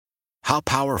How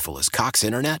powerful is Cox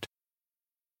Internet?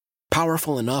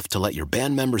 Powerful enough to let your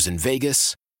band members in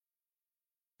Vegas,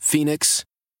 Phoenix,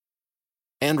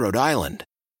 and Rhode Island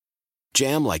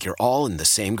jam like you're all in the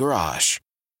same garage.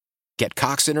 Get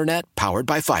Cox Internet powered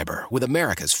by fiber with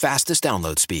America's fastest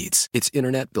download speeds. It's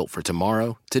internet built for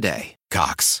tomorrow, today.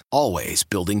 Cox, always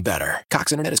building better.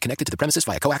 Cox Internet is connected to the premises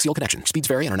via coaxial connection. Speeds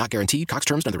vary and are not guaranteed. Cox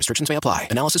terms and other restrictions may apply.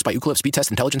 Analysis by Ookla Speed Test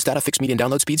Intelligence Data. Fixed median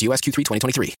download speeds. US Q3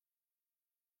 2023.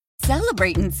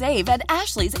 Celebrate and save at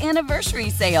Ashley's Anniversary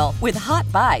Sale. With Hot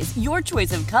Buys, your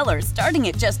choice of colors starting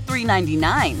at just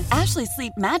 $3.99. Ashley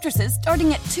Sleep mattresses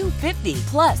starting at $2.50.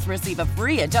 Plus, receive a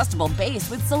free adjustable base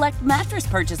with select mattress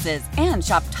purchases. And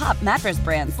shop top mattress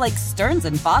brands like Stearns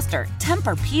 & Foster,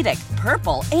 Tempur-Pedic,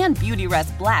 Purple, and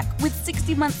Beautyrest Black with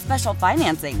 60-month special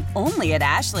financing. Only at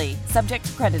Ashley. Subject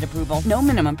to credit approval. No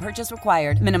minimum purchase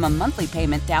required. Minimum monthly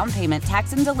payment, down payment,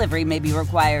 tax, and delivery may be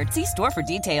required. See store for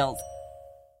details.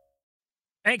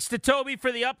 Thanks to Toby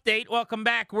for the update. Welcome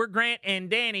back. We're Grant and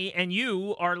Danny, and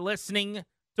you are listening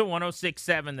to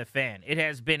 106.7 The Fan. It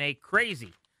has been a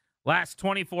crazy last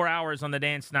 24 hours on the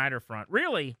Dan Snyder front.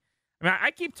 Really, I mean,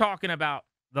 I keep talking about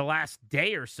the last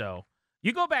day or so.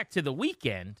 You go back to the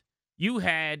weekend, you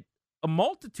had a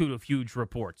multitude of huge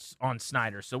reports on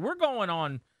Snyder. So we're going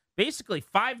on basically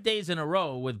 5 days in a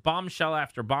row with bombshell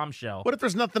after bombshell. What if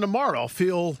there's nothing tomorrow? I'll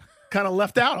feel kind of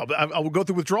left out. I will go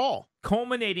through withdrawal.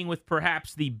 Culminating with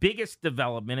perhaps the biggest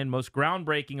development and most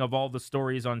groundbreaking of all the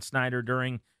stories on Snyder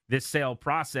during this sale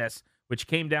process, which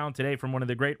came down today from one of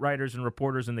the great writers and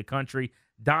reporters in the country,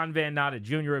 Don Van Natta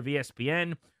Jr. of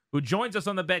ESPN, who joins us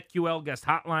on the BetQL guest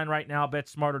hotline right now. Bet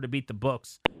smarter to beat the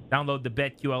books. Download the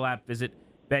BetQL app. Visit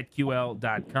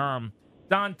BetQL.com.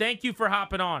 Don, thank you for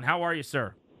hopping on. How are you,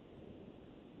 sir?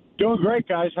 Doing great,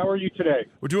 guys. How are you today?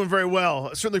 We're doing very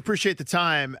well. Certainly appreciate the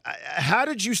time. How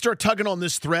did you start tugging on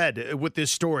this thread with this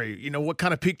story? You know, what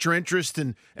kind of piqued your interest,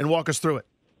 and walk us through it?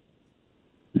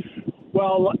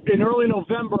 Well, in early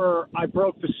November, I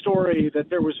broke the story that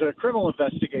there was a criminal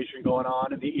investigation going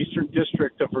on in the Eastern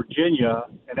District of Virginia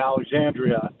in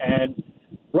Alexandria. And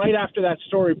right after that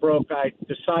story broke, I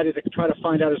decided to try to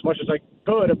find out as much as I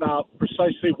could about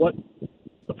precisely what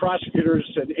the prosecutors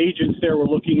and agents there were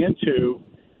looking into.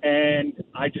 And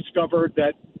I discovered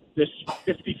that this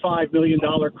 $55 million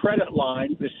credit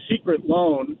line, this secret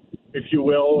loan, if you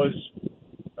will, was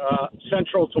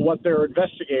central to what they're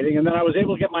investigating. And then I was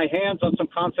able to get my hands on some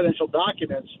confidential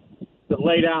documents that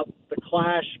laid out the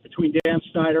clash between Dan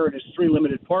Snyder and his three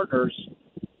limited partners.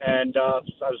 And I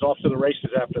was off to the races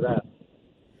after that.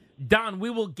 Don, we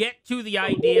will get to the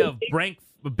idea of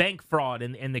bank fraud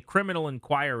and the criminal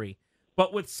inquiry.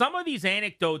 But with some of these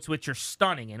anecdotes, which are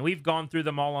stunning, and we've gone through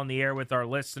them all on the air with our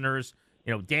listeners,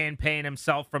 you know, Dan paying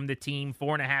himself from the team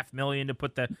 $4.5 million to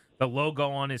put the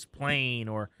logo on his plane,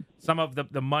 or some of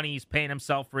the money he's paying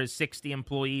himself for his 60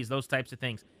 employees, those types of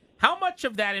things. How much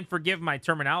of that, and forgive my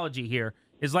terminology here,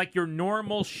 is like your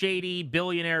normal shady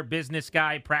billionaire business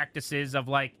guy practices of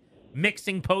like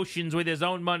mixing potions with his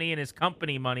own money and his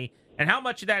company money, and how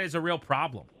much of that is a real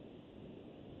problem?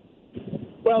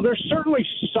 Well, there's certainly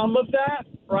some of that,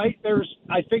 right?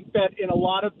 I think that in a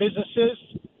lot of businesses,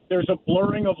 there's a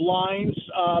blurring of lines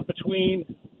between,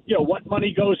 you know, what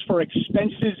money goes for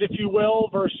expenses, if you will,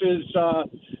 versus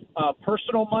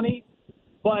personal money.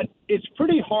 But it's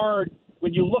pretty hard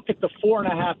when you look at the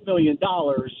 $4.5 million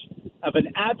of an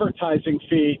advertising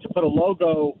fee to put a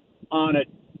logo on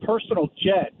a personal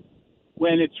jet,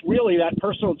 when it's really that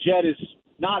personal jet is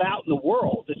not out in the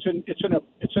world. It's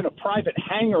in a private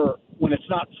hangar when it's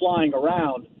not flying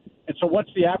around. And so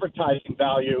what's the advertising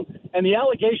value? And the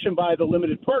allegation by the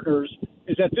limited partners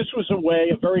is that this was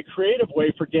a very creative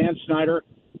way for Dan Snyder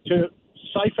to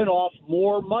siphon off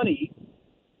more money.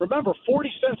 Remember,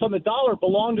 40 cents on the dollar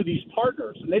belonged to these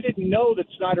partners, and they didn't know that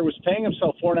Snyder was paying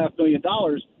himself $4.5 million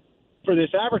for this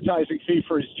advertising fee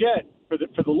for his jet, for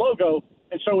the logo.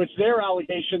 And so it's their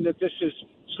allegation that this is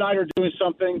Snyder doing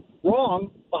something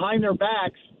wrong behind their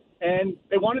backs, and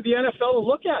they wanted the NFL to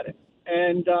look at it.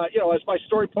 And, as my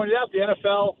story pointed out, the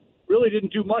NFL really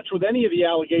didn't do much with any of the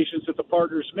allegations that the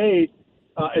partners made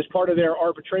as part of their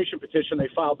arbitration petition they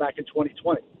filed back in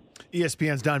 2020.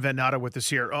 ESPN's Don Van Natta with us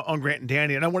here on Grant and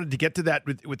Danny, and I wanted to get to that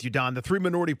with you, Don. The three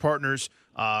minority partners,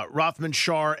 Rothman,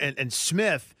 Shar, and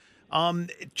Smith,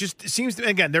 it just seems to,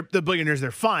 again, they're the billionaires,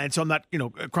 they're fine, so I'm not,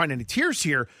 crying any tears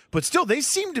here, but still, they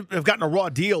seem to have gotten a raw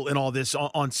deal in all this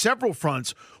on several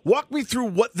fronts. Walk me through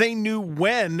what they knew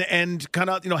when, and kind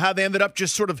of, how they ended up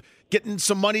just sort of getting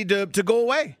some money to go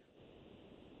away.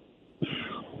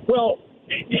 Well,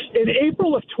 in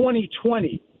April of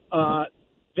 2020,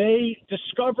 they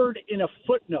discovered in a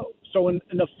footnote So in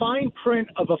the fine print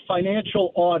of a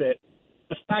financial audit,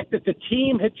 the fact that the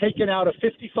team had taken out a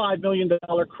 $55 million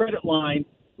credit line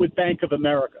with Bank of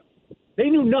America. They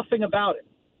knew nothing about it.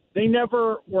 They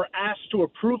never were asked to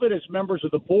approve it as members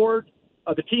of the board.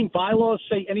 The team bylaws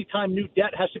say anytime new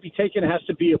debt has to be taken, it has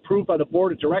to be approved by the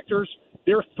board of directors.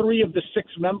 They're 3 of the 6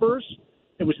 members.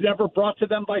 It was never brought to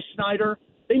them by Snyder.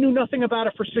 They knew nothing about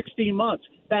it for 16 months.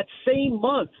 That same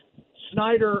month,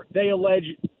 Snyder, they allege,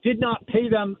 did not pay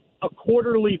them a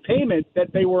quarterly payment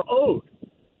that they were owed.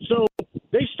 So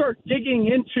they start digging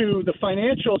into the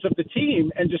financials of the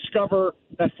team and discover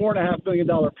that $4.5 million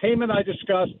payment I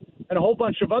discussed and a whole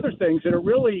bunch of other things that it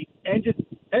really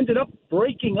ended up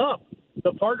breaking up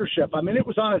the partnership. I mean, it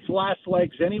was on its last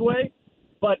legs anyway,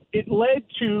 but it led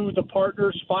to the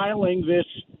partners filing this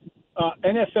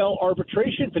NFL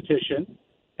arbitration petition,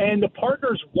 and the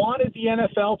partners wanted the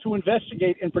NFL to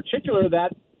investigate, in particular,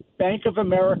 that Bank of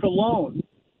America loan.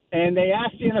 And they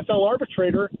asked the NFL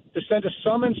arbitrator to send a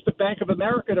summons to Bank of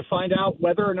America to find out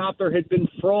whether or not there had been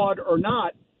fraud or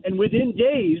not. And within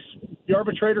days, the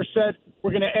arbitrator said,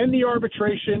 we're going to end the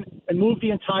arbitration and move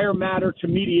the entire matter to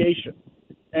mediation.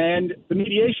 And the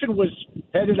mediation was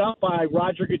headed up by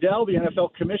Roger Goodell, the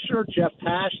NFL commissioner, Jeff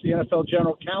Pash, the NFL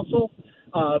general counsel,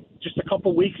 just a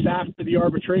couple weeks after the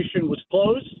arbitration was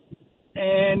closed.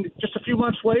 And just a few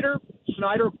months later,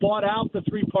 Snyder bought out the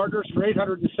 3 partners for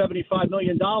 $875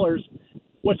 million.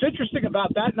 What's interesting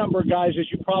about that number, guys, as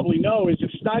you probably know, is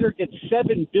if Snyder gets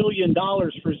 $7 billion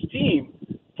for his team,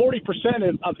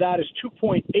 40% of that is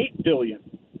 $2.8 billion.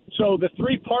 So the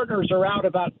 3 partners are out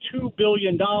about $2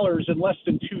 billion in less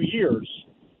than 2 years.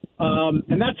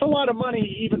 And that's a lot of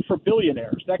money even for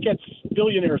billionaires. That gets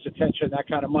billionaires' attention, that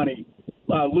kind of money,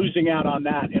 losing out on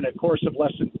that in a course of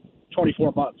less than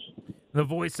 24 months. The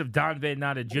voice of Don Van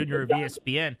Natta Jr. of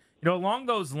ESPN. You know, along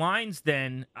those lines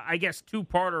then, I guess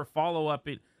 2-parter follow-up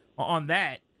on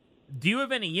that. Do you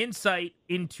have any insight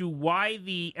into why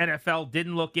the NFL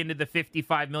didn't look into the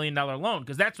 $55 million loan?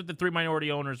 Because that's what the 3 minority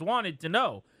owners wanted to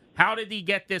know. How did he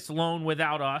get this loan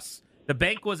without us? The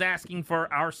bank was asking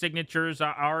for our signatures,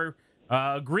 our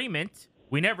agreement.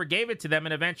 We never gave it to them,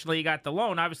 and eventually he got the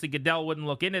loan. Obviously, Goodell wouldn't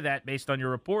look into that based on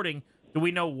your reporting. Do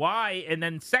we know why? And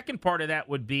then second part of that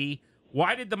would be,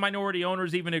 why did the minority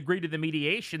owners even agree to the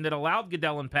mediation that allowed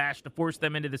Goodell and Pash to force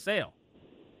them into the sale?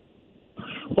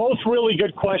 Both really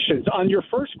good questions. On your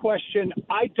first question,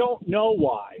 I don't know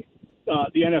why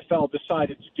the NFL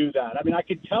decided to do that. I mean, I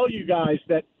can tell you guys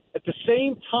that at the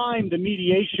same time the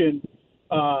mediation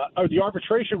or the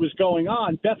arbitration was going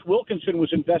on, Beth Wilkinson was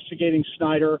investigating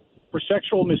Snyder for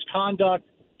sexual misconduct,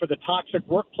 for the toxic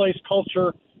workplace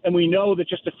culture, and we know that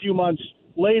just a few months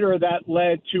later that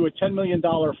led to a $10 million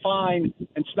fine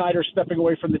and Snyder stepping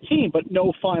away from the team, but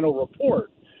no final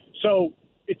report. So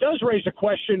it does raise a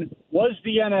question, was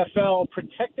the NFL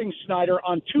protecting Snyder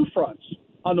on 2 fronts?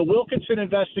 On the Wilkinson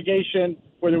investigation,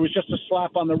 where there was just a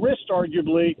slap on the wrist,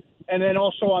 arguably, and then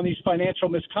also on these financial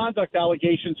misconduct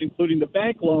allegations, including the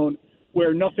bank loan,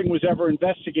 where nothing was ever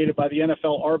investigated by the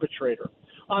NFL arbitrator.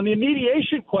 On the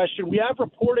mediation question, we have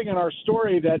reporting in our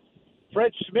story that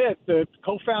Fred Smith, the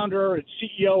co-founder and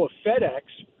CEO of FedEx,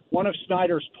 one of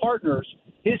Snyder's partners,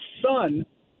 his son,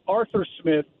 Arthur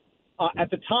Smith, at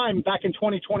the time, back in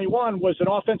 2021, was an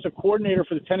offensive coordinator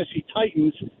for the Tennessee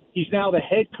Titans. He's now the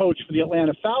head coach for the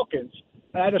Atlanta Falcons.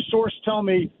 I had a source tell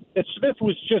me that Smith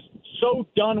was just so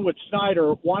done with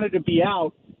Snyder, wanted to be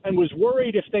out, and was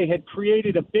worried if they had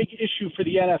created a big issue for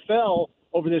the NFL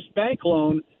over this bank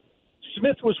loan.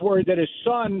 Smith was worried that his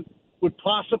son would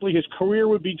possibly, his career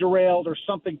would be derailed or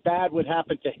something bad would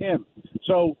happen to him.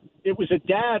 So it was a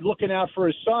dad looking out for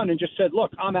his son and just said,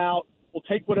 look, I'm out. We'll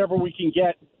take whatever we can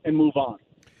get and move on.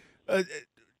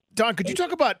 Don, could you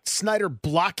talk about Snyder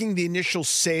blocking the initial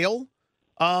sale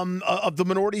of the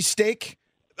minority stake?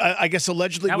 I guess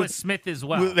allegedly that was Smith as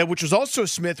well, which was also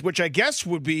Smith, which I guess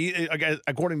would be,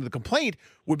 according to the complaint,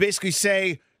 would basically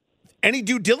say any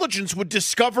due diligence would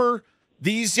discover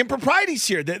these improprieties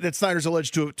here that Snyder's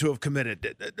alleged to have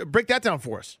committed. Break that down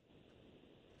for us.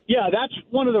 Yeah, that's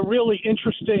one of the really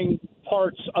interesting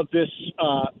parts of this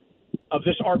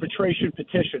arbitration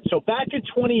petition. So back in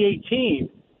 2018,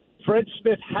 Fred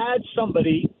Smith had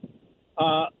somebody,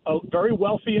 a very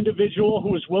wealthy individual who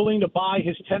was willing to buy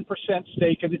his 10%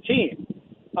 stake in the team.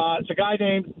 It's a guy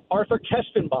named Arthur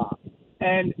Kestenbaum.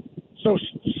 And so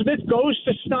Smith goes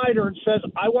to Snyder and says,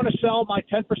 I want to sell my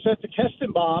 10% to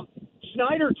Kestenbaum.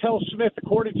 Snyder tells Smith,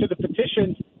 according to the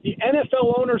petition, the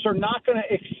NFL owners are not going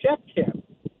to accept him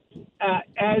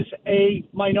as a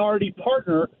minority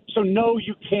partner, so no,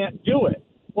 you can't do it.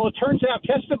 Well, it turns out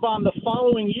Kestenbaum the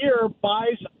following year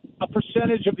buys a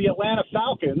percentage of the Atlanta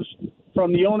Falcons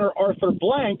from the owner, Arthur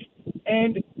Blank,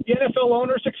 and the NFL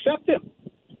owners accept him.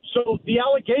 So the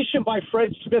allegation by Fred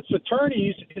Smith's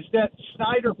attorneys is that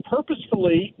Snyder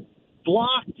purposefully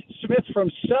blocked Smith from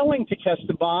selling to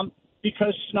Kestenbaum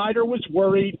because Snyder was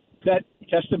worried that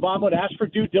Kestenbaum would ask for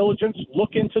due diligence,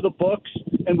 look into the books,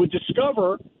 and would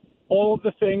discover all of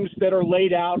the things that are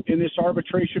laid out in this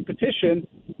arbitration petition,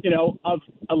 of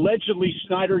allegedly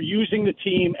Snyder using the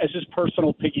team as his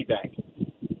personal piggy bank.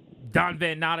 Don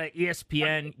Van Natta,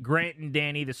 ESPN, Grant and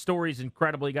Danny. The story's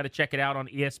incredible. You got to check it out on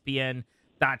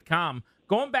ESPN.com.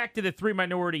 Going back to the three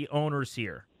minority owners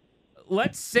here,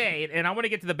 let's say, and I want to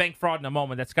get to the bank fraud in a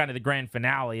moment, that's kind of the grand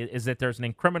finale, is that there's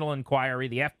an criminal inquiry,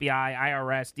 the FBI,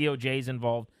 IRS, DOJ is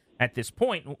involved at this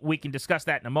point. We can discuss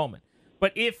that in a moment.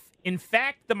 But if, in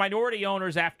fact, the minority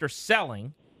owners, after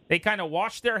selling, they kind of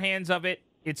wash their hands of it,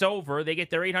 it's over, they get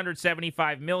their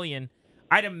 $875 million,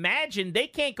 I'd imagine they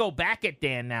can't go back at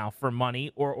Dan now for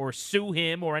money or sue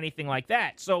him or anything like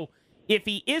that. So if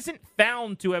he isn't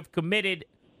found to have committed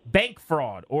bank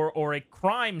fraud or a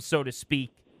crime, so to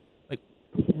speak, like,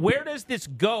 where does this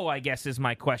go, I guess, is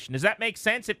my question. Does that make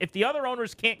sense? If the other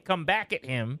owners can't come back at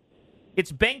him,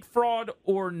 it's bank fraud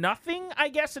or nothing, I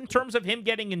guess, in terms of him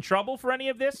getting in trouble for any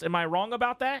of this? Am I wrong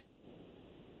about that?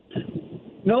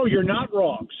 No, you're not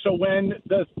wrong. So when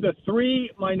the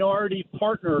three minority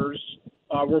partners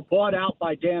were bought out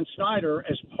by Dan Snyder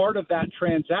as part of that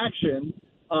transaction,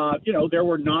 there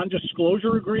were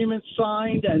non-disclosure agreements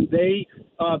signed, and they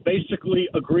basically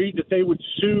agreed that they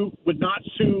would not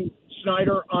sue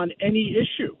Snyder on any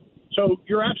issue. So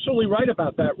you're absolutely right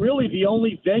about that. Really, the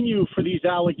only venue for these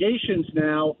allegations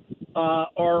now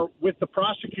are with the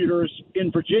prosecutors in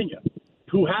Virginia,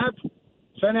 who have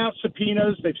sent out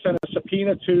subpoenas. They've sent a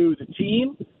subpoena to the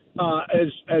team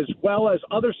as well as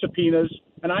other subpoenas.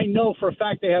 And I know for a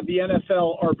fact they have the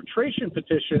NFL arbitration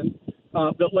petition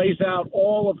that lays out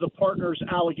all of the partners'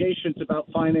 allegations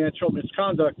about financial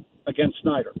misconduct against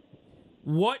Snyder.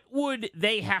 What would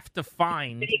they have to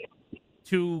find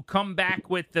to come back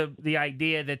with the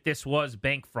idea that this was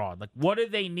bank fraud? Like, what do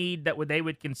they need that they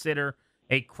would consider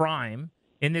a crime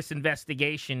in this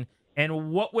investigation?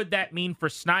 And what would that mean for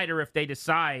Snyder if they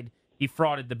decide he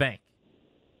frauded the bank?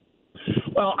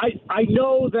 Well, I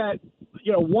know that,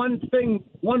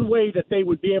 one way that they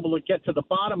would be able to get to the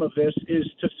bottom of this is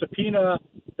to subpoena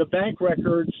the bank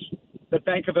records that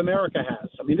Bank of America has.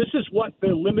 I mean, this is what the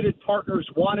limited partners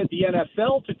wanted the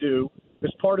NFL to do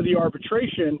as part of the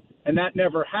arbitration, and that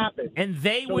never happened. And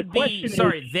they so would the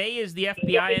be, they is the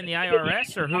FBI and the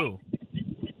IRS, or who?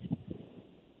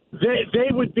 They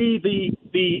would be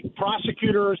the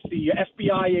prosecutors, the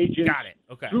FBI agents. Got it.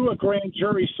 Okay. Through a grand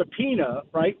jury subpoena,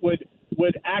 right, would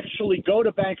actually go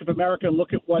to Bank of America and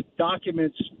look at what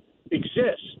documents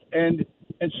exist. And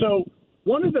so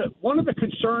one of the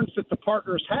concerns that the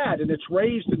partners had, and it's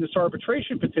raised in this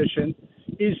arbitration petition,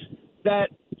 is that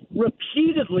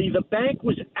repeatedly the bank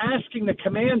was asking the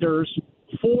commanders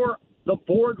for the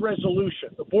board resolution.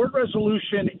 The board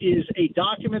resolution is a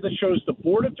document that shows the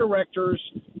board of directors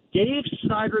gave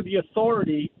Snyder the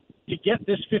authority to get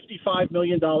this $55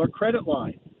 million credit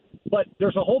line. But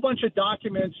there's a whole bunch of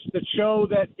documents that show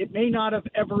that it may not have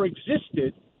ever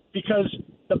existed because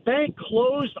the bank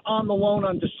closed on the loan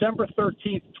on December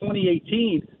 13th,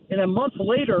 2018. And a month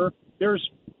later, there's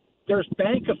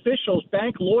bank officials,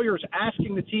 bank lawyers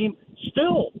asking the team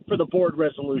still for the board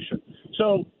resolution.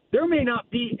 So there may not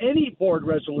be any board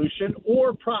resolution,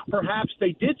 or perhaps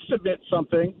they did submit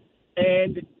something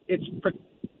and it's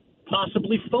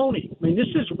possibly phony. I mean, this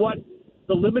is what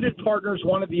the limited partners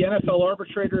wanted the NFL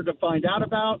arbitrator to find out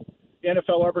about. The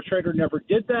NFL arbitrator never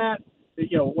did that. It,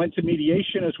 went to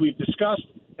mediation, as we've discussed.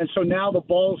 And so now the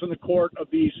ball's in the court of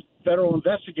these federal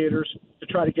investigators to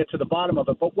try to get to the bottom of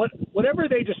it. But whatever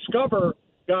they discover,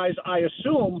 guys, I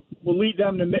assume will lead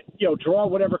them to, draw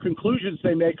whatever conclusions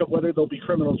they make of whether there'll be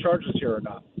criminal charges here or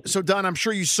not. So, Don, I'm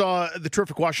sure you saw the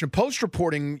terrific Washington Post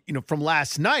reporting, from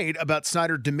last night about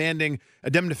Snyder demanding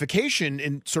indemnification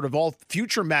in sort of all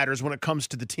future matters when it comes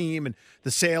to the team and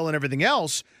the sale and everything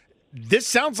else. This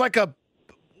sounds like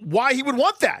why he would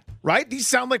want that, right? These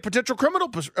sound like potential criminal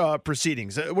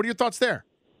proceedings. What are your thoughts there?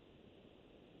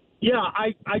 Yeah,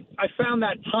 I found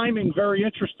that timing very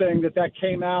interesting that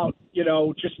came out,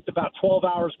 just about 12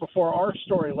 hours before our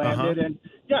story landed. And,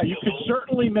 yeah, you could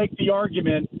certainly make the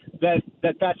argument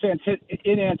that's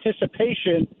in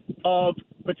anticipation of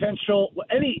potential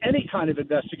any kind of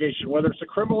investigation, whether it's a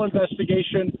criminal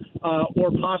investigation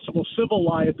or possible civil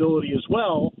liability as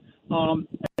well.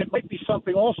 It might be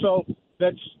something also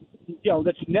that's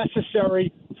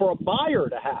necessary for a buyer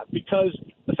to have, because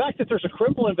the fact that there's a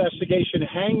criminal investigation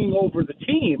hanging over the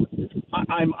team,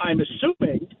 I'm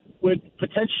assuming would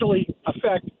potentially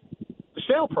affect the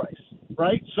sale price,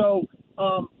 right? So,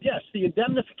 yes, the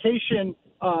indemnification,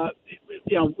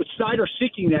 with Snyder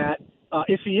seeking that,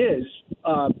 if he is,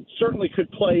 certainly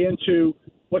could play into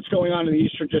what's going on in the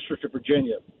Eastern District of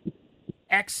Virginia.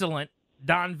 Excellent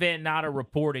Don Van Natta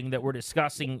reporting that we're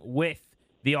discussing with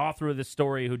the author of the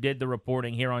story who did the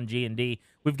reporting here on G&D.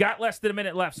 We've got less than a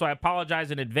minute left, so I apologize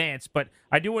in advance, but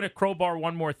I do want to crowbar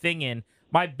one more thing in.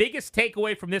 My biggest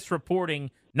takeaway from this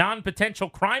reporting, non-potential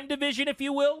crime division, if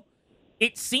you will,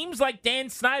 it seems like Dan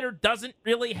Snyder doesn't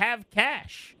really have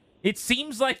cash. It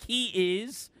seems like he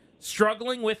is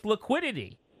struggling with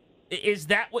liquidity. Is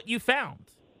that what you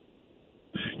found?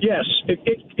 Yes,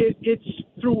 it's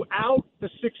throughout the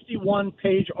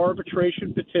 61-page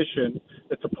arbitration petition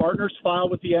that the partners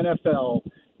filed with the NFL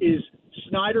is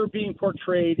Snyder being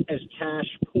portrayed as cash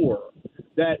poor,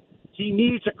 that he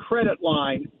needs a credit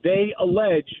line, they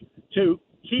allege, to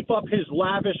keep up his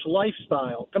lavish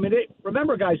lifestyle. I mean,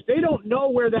 remember, guys, they don't know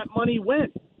where that money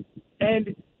went.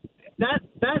 And that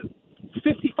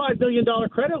 $55 million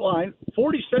credit line,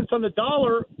 40 cents on the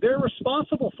dollar, they're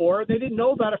responsible for it. They didn't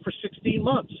know about it for 16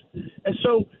 months. And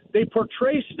so they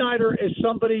portray Snyder as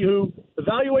somebody who the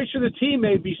valuation of the team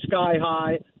may be sky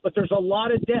high, but there's a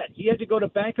lot of debt. He had to go to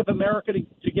Bank of America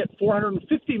to get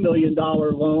 $450 million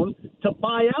loan to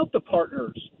buy out the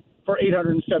partners for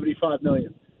 $875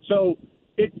 million. So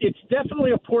it's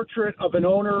definitely a portrait of an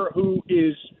owner who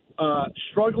is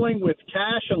struggling with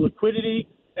cash and liquidity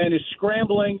and is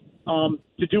scrambling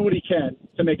to do what he can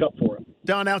to make up for it.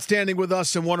 Don, outstanding with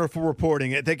us and wonderful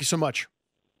reporting. Thank you so much.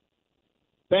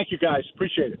 Thank you, guys.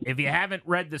 Appreciate it. If you haven't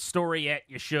read the story yet,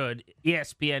 you should.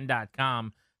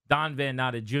 ESPN.com. Don Van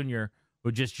Natta Jr.,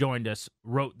 who just joined us,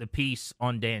 wrote the piece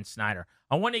on Dan Snyder.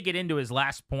 I want to get into his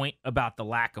last point about the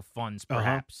lack of funds,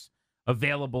 perhaps,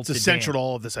 available to It's essential Dan. to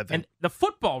all of this, I think. And the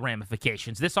football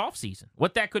ramifications this offseason,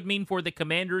 what that could mean for the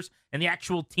Commanders and the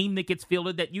actual team that gets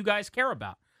fielded that you guys care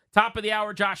about. Top of the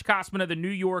hour, Josh Kosman of the New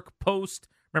York Post.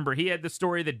 Remember, he had the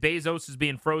story that Bezos is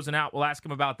being frozen out. We'll ask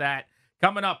him about that.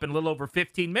 Coming up in a little over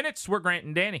 15 minutes, we're Grant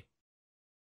and Danny.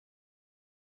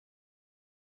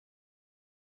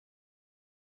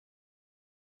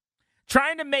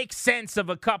 Trying to make sense of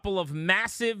a couple of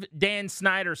massive Dan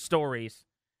Snyder stories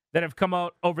that have come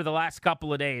out over the last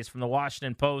couple of days from the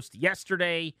Washington Post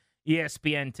yesterday,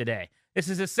 ESPN today. This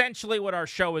is essentially what our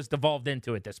show has devolved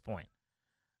into at this point.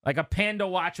 Like a Panda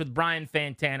Watch with Brian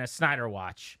Fantana, Snyder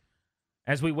Watch,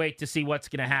 as we wait to see what's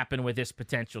going to happen with this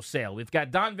potential sale. We've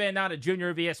got Don Van Natta Jr.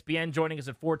 of ESPN joining us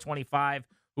at 425,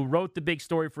 who wrote the big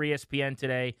story for ESPN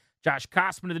today. Josh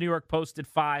Kosman of the New York Post at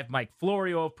 5. Mike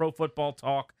Florio of Pro Football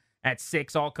Talk at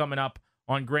 6, all coming up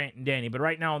on Grant and Danny. But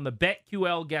right now on the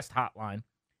BetQL guest hotline,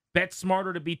 bet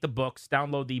smarter to beat the books.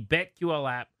 Download the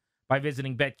BetQL app by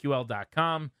visiting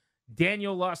BetQL.com.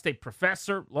 Daniel Lust, a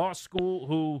professor, law school,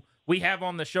 who we have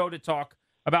on the show to talk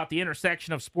about the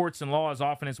intersection of sports and law as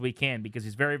often as we can because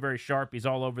he's very, very sharp. He's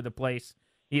all over the place.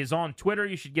 He is on Twitter.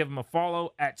 You should give him a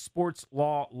follow at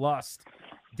SportsLawLust.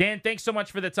 Dan, thanks so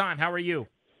much for the time. How are you?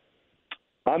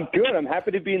 I'm good. I'm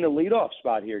happy to be in the leadoff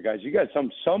spot here, guys. You got some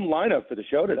lineup for the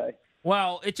show today.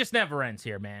 Well, it just never ends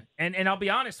here, man. And I'll be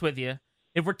honest with you.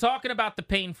 If we're talking about the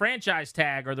Payne franchise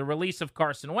tag or the release of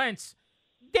Carson Wentz,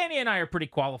 Danny and I are pretty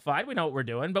qualified. We know what we're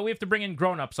doing, but we have to bring in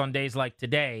grown-ups on days like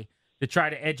today to try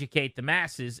to educate the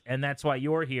masses, and that's why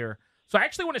you're here. So I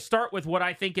actually want to start with what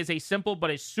I think is a simple but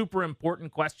a super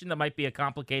important question that might be a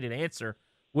complicated answer,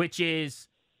 which is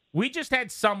we just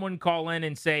had someone call in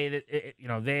and say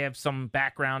that they have some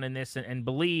background in this and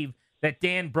believe that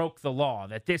Dan broke the law,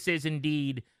 that this is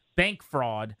indeed bank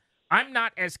fraud. I'm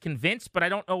not as convinced, but I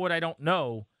don't know what I don't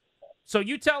know. So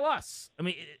you tell us. I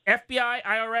mean, FBI,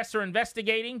 IRS are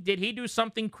investigating. Did he do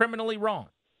something criminally wrong?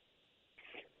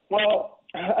 Well,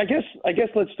 I guess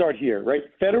let's start here, right?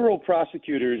 Federal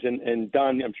prosecutors, and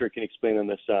Don, I'm sure can explain on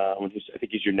this I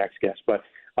think he's your next guest. But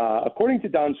according to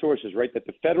Don's sources, right, that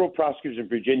the federal prosecutors in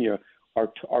Virginia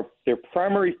are their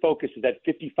primary focus is that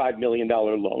 $55 million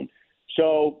loan.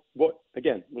 So,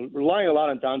 again, relying a lot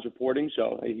on Don's reporting,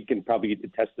 so he can probably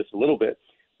attest this a little bit.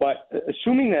 But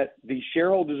assuming that the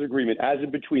shareholders' agreement, as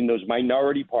in between those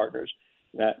minority partners,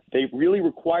 that they really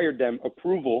required them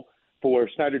approval for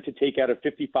Snyder to take out a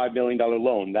 $55 million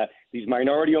loan, that these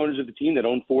minority owners of the team that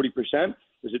own 40%, does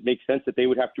it make sense that they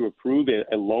would have to approve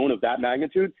a loan of that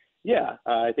magnitude? Yeah,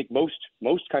 I think most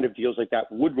kind of deals like that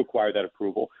would require that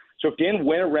approval. So if Dan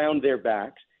went around their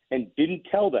backs and didn't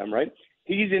tell them, right,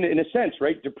 he's in a sense,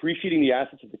 right, depreciating the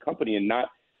assets of the company and not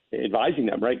advising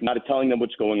them, right, not telling them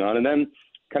what's going on. And then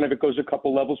kind of it goes a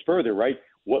couple levels further, right?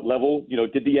 What level,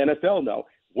 did the NFL know?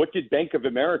 What did Bank of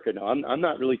America know? I'm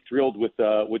not really thrilled with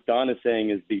what Don is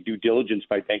saying is the due diligence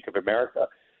by Bank of America.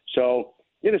 So,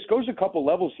 this goes a couple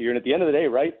levels here. And at the end of the day,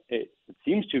 right, it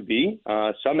seems to be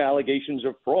some allegations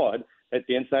of fraud that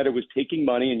Dan Snyder was taking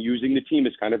money and using the team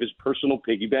as kind of his personal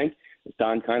piggy bank, as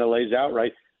Don kind of lays out,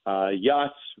 right?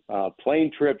 Yachts,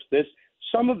 plane trips,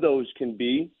 some of those can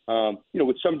be,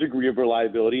 with some degree of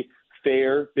reliability,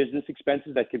 fair business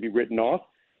expenses that can be written off.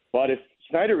 But if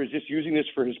Snyder is just using this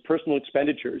for his personal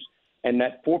expenditures and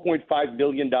that $4.5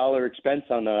 million expense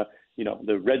on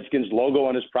the Redskins logo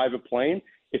on his private plane,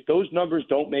 if those numbers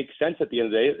don't make sense at the end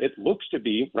of the day, it looks to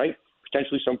be, right,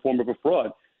 potentially some form of a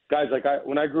fraud. Guys,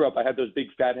 when I grew up, I had those big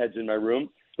fat heads in my room.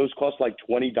 Those cost like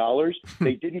 $20.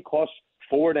 They didn't cost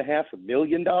 $4.5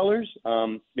 million.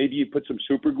 Maybe you put some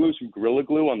super glue, some Gorilla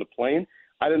Glue on the plane.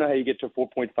 I don't know how you get to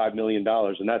 $4.5 million,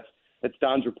 and that's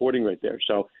Don's reporting right there.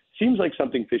 So seems like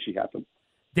something fishy happened.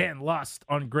 Dan Lust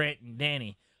on Grant and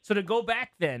Danny. So to go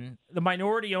back then, the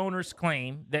minority owners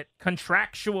claim that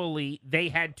contractually they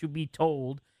had to be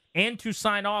told and to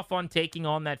sign off on taking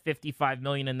on that $55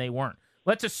 million, and they weren't.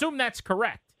 Let's assume that's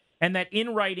correct, and that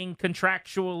in writing,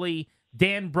 contractually,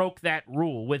 Dan broke that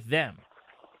rule with them.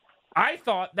 I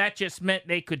thought that just meant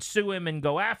they could sue him and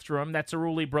go after him. That's a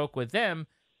rule he broke with them.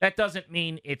 That doesn't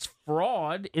mean it's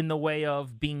fraud in the way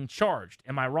of being charged.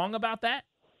 Am I wrong about that?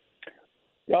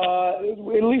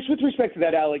 At least with respect to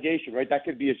that allegation, right? That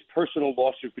could be a personal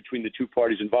lawsuit between the two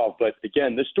parties involved. But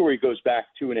again, this story goes back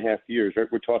 2.5 years, right?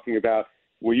 We're talking about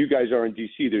where you guys are in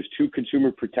D.C. There's 2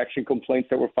 consumer protection complaints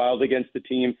that were filed against the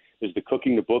team. There's the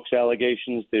cooking the books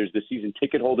allegations. There's the season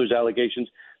ticket holders allegations.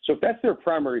 So if that's their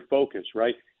primary focus,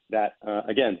 right, that,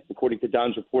 again, according to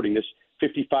Don's reporting, this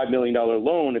 $55 million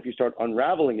loan, if you start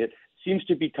unraveling it, seems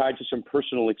to be tied to some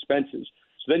personal expenses.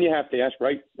 So then you have to ask,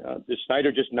 right, does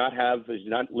Snyder just not have, is he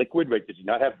not liquid, right? Does he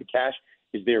not have the cash?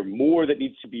 Is there more that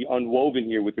needs to be unwoven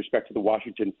here with respect to the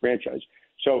Washington franchise?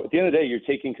 So at the end of the day, you're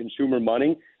taking consumer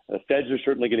money. The feds are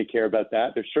certainly going to care about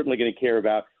that. They're certainly going to care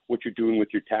about what you're doing with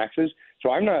your taxes.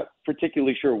 So I'm not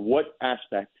particularly sure what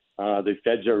aspect the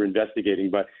feds are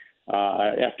investigating, but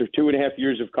after 2.5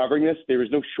 years of covering this, there is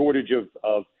no shortage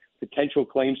of potential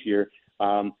claims here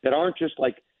that aren't just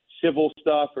like civil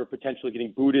stuff or potentially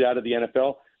getting booted out of the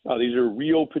NFL. These are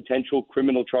real potential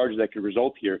criminal charges that could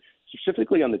result here,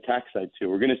 specifically on the tax side too.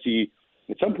 We're going to see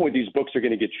at some point these books are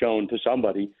going to get shown to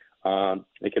somebody.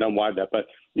 They can unwind that. But,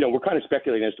 we're kind of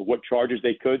speculating as to what charges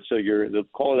they could. So the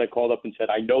caller that called up and said,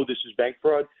 I know this is bank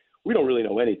fraud. We don't really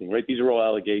know anything, right? These are all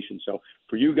allegations. So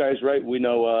for you guys, right, we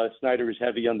know Snyder is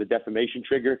heavy on the defamation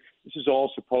trigger. This is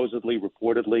all supposedly,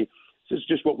 reportedly. This is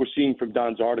just what we're seeing from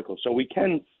Don's article. So we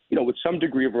can, with some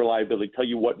degree of reliability, tell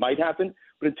you what might happen.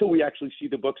 But until we actually see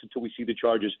the books, until we see the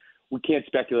charges, we can't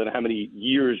speculate on how many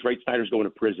years, right, Snyder's going to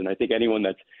prison. I think anyone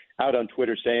that's out on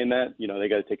Twitter saying that, they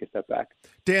got to take a step back.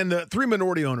 Dan, the 3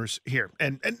 minority owners here,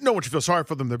 and no one should feel sorry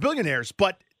for them. They're billionaires,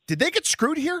 but did they get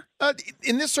screwed here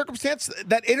in this circumstance?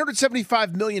 That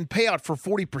 $875 million payout for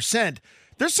 40%,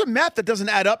 there's some math that doesn't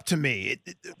add up to me.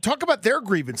 Talk about their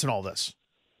grievance and all this.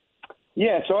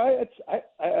 Yeah, so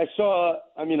I saw.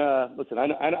 Listen,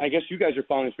 I guess you guys are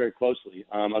following this very closely.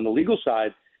 On the legal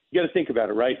side, you got to think about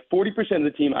it, right? 40% of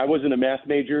the team. I wasn't a math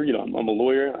major. I'm a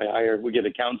lawyer. We get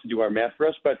accountants to do our math for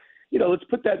us. But let's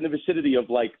put that in the vicinity of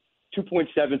like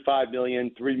 $2.75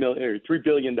 million, $3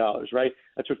 billion, right?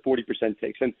 That's what 40%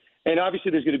 takes. And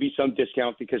obviously there's going to be some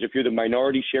discount because if you're the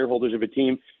minority shareholders of a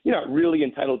team, you're not really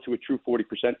entitled to a true 40%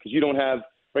 because you don't have,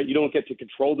 right? You don't get to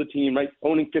control the team, right?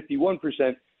 Owning 51%.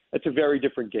 That's a very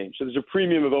different game. So there's a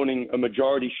premium of owning a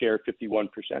majority share of 51%.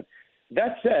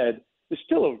 That said, there's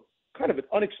still a kind of an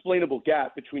unexplainable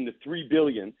gap between the $3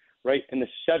 billion, right, and the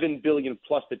 $7 billion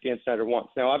plus that Dan Snyder wants.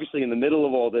 Now, obviously, in the middle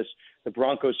of all this, the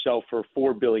Broncos sell for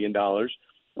 $4 billion.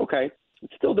 Okay, it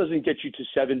still doesn't get you to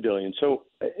 $7 billion. So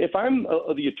if I'm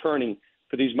the attorney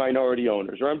for these minority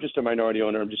owners, or I'm just a minority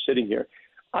owner, I'm just sitting here,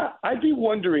 I'd be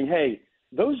wondering, hey,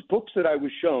 those books that I was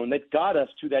shown that got us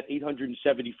to that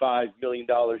 $875 million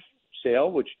sale,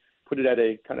 which put it at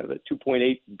a kind of a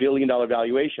 $2.8 billion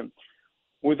valuation,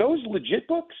 were those legit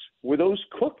books? Were those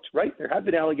cooked, right? There have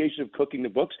been allegations of cooking the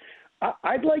books.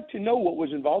 I'd like to know what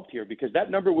was involved here because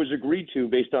that number was agreed to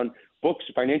based on books,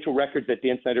 financial records that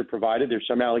Dan Snyder provided. There's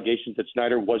some allegations that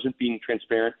Snyder wasn't being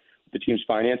transparent with the team's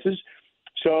finances.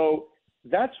 So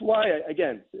that's why,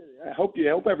 again, I hope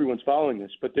everyone's following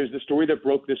this, but there's the story that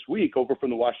broke this week over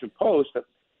from the Washington Post that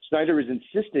Snyder is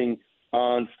insisting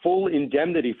on full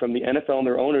indemnity from the NFL and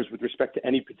their owners with respect to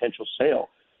any potential sale.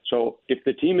 So if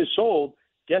the team is sold,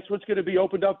 guess what's going to be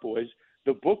opened up, boys?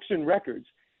 The books and records.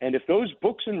 And if those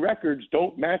books and records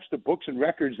don't match the books and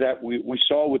records that we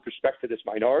saw with respect to this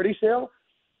minority sale,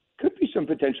 could be some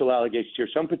potential allegations here,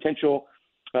 some potential,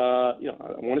 I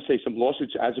want to say some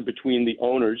lawsuits as in between the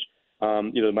owners,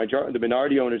 the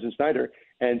minority owners in Snyder.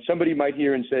 And somebody might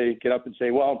hear and get up and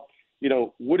say, well,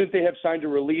 wouldn't they have signed a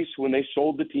release when they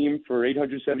sold the team for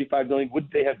 $875 million?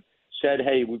 Wouldn't they have said,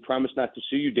 hey, we promise not to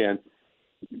sue you, Dan?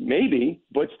 Maybe,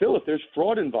 but still, if there's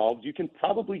fraud involved, you can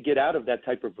probably get out of that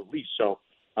type of release. So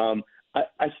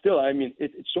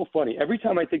it's so funny. Every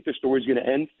time I think the story's going to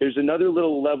end, there's another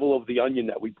little level of the onion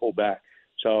that we pull back.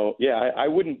 So, yeah, I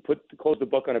wouldn't close the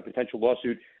book on a potential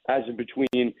lawsuit as in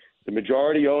between the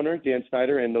majority owner, Dan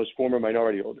Snyder, and those former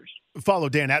minority owners. Follow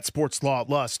Dan at Sports Law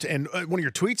Lust. And one of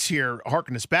your tweets here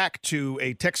harken us back to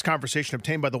a text conversation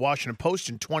obtained by the Washington Post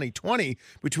in 2020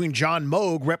 between John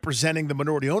Moog, representing the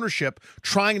minority ownership,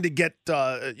 trying to get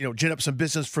gin up some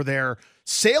business for their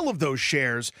sale of those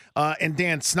shares, and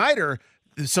Dan Snyder.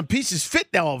 Some pieces fit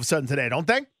now all of a sudden today, don't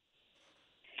they?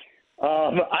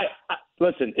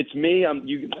 Listen, it's me.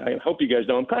 I hope you guys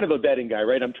know I'm kind of a betting guy,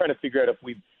 right? I'm trying to figure out if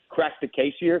we've cracked the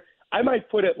case here. I might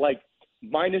put it like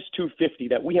minus 250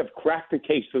 that we have cracked the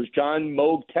case. Those John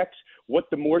Moog texts, what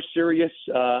the more serious,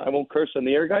 I won't curse on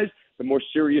the air, guys, the more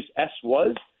serious S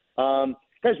was.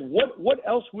 Guys, what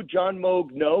else would John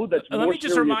Moog know that's more serious? Let me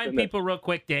just remind people this? real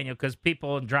quick, Daniel, because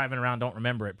people driving around don't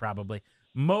remember it probably.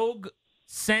 Moog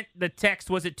sent the text,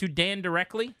 was it to Dan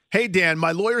directly? Hey, Dan,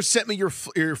 my lawyer sent me your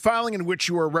filing in which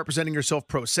you are representing yourself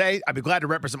pro se. I'd be glad to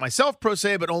represent myself pro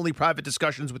se, but only private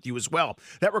discussions with you as well.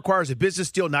 That requires a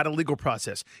business deal, not a legal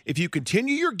process. If you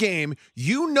continue your game,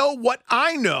 you know what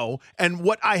I know and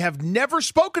what I have never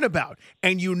spoken about.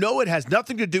 And you know it has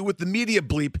nothing to do with the media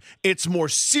bleep. It's more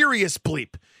serious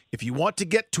bleep. If you want to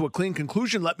get to a clean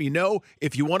conclusion, let me know.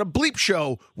 If you want a bleep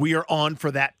show, we are on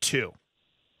for that too.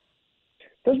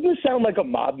 Doesn't this sound like a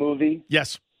mob movie?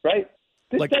 Yes. Right?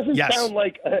 This doesn't yes. sound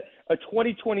like a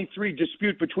 2023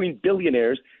 dispute between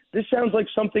billionaires. This sounds like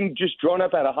something just drawn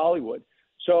up out of Hollywood.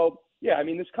 So, yeah, I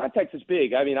mean, this context is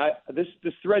big. I mean, this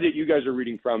thread that you guys are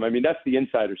reading from, I mean, that's the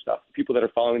insider stuff, people that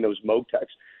are following those Moog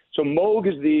texts. So Moog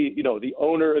is the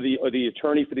owner or the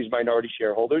attorney for these minority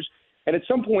shareholders. And at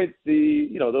some point,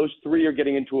 those three are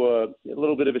getting into a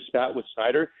little bit of a spat with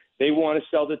Snyder. They want to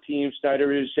sell the team.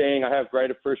 Snyder is saying, I have right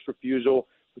of first refusal,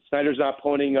 but Snyder's not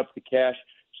ponying up the cash.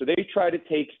 So they try to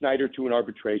take Snyder to an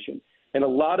arbitration. And a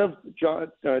lot of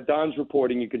Don's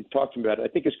reporting, you can talk to him about it, I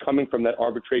think is coming from that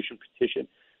arbitration petition.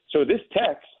 So this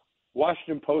text,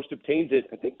 Washington Post obtains it,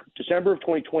 I think December of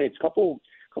 2020. It's a couple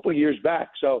of years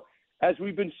back. So as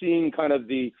we've been seeing kind of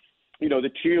the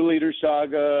cheerleader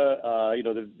saga,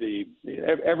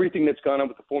 everything that's gone on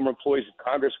with the former employees of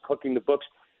Congress cooking the books,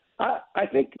 I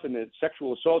think in the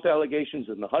sexual assault allegations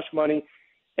and the hush money,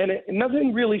 and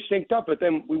nothing really synced up. But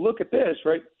then we look at this,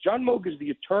 right? John Moog is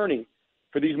the attorney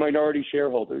for these minority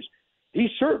shareholders. He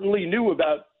certainly knew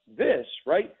about this,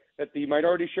 right? That the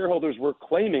minority shareholders were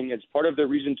claiming as part of their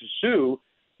reason to sue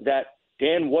that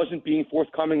Dan wasn't being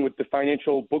forthcoming with the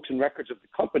financial books and records of the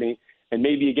company, and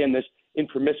maybe, again, this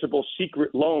impermissible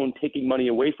secret loan taking money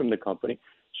away from the company.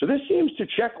 So this seems to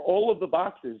check all of the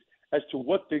boxes as to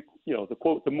what the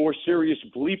quote, the more serious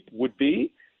bleep would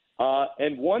be.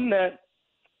 And one that,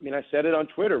 I said it on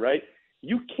Twitter, right?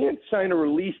 You can't sign a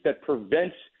release that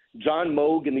prevents John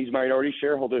Moog and these minority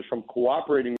shareholders from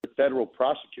cooperating with federal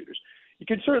prosecutors. You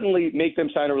can certainly make them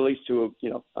sign a release to,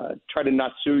 try to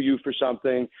not sue you for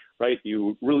something, right?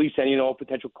 You release any and all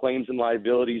potential claims and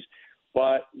liabilities,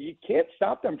 but you can't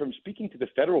stop them from speaking to the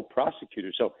federal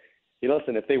prosecutors. So,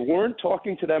 listen, if they weren't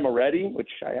talking to them already, which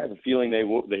I have a feeling they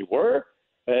were,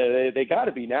 they got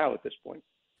to be now at this point.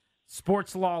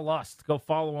 Sports Law Lust. Go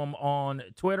follow him on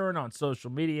Twitter and on social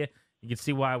media. You can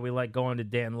see why we like going to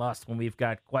Dan Lust when we've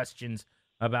got questions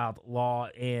about law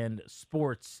and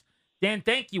sports. Dan,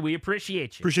 thank you. We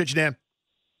appreciate you. Appreciate you, Dan.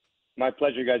 My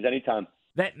pleasure, guys. Anytime.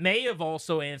 That may have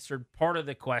also answered part of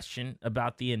the question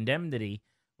about the indemnity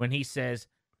when he says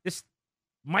this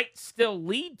might still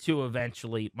lead to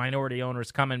eventually minority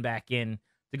owners coming back in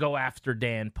to go after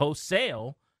Dan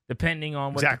post-sale, depending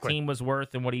on what the team was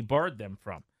worth and what he borrowed them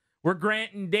from. We're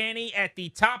Grant and Danny at the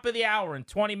top of the hour in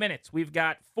 20 minutes. We've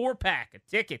got 4-pack of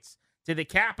tickets to the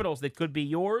Capitals that could be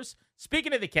yours.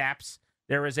 Speaking of the Caps,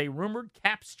 there is a rumored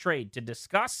Caps trade to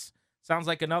discuss. Sounds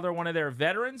like another one of their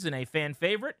veterans and a fan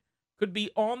favorite could be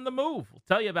on the move. We'll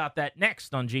tell you about that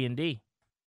next on G&D.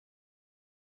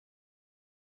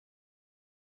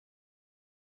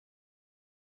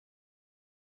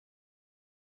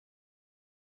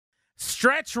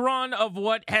 Stretch run of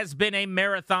what has been a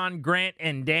marathon. Grant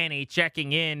and Danny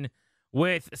checking in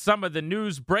with some of the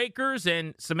news breakers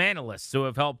and some analysts who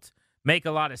have helped make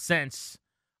a lot of sense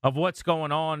of what's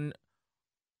going on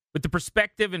with the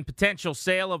prospective and potential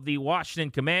sale of the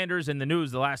Washington Commanders and the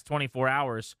news the last 24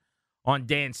 hours on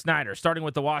Dan Snyder. Starting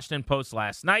with the Washington Post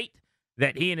last night,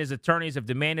 that he and his attorneys have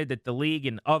demanded that the league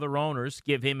and other owners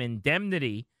give him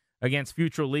indemnity against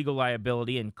future legal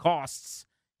liability and costs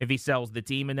if he sells the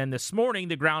team. And then this morning,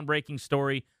 the groundbreaking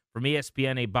story from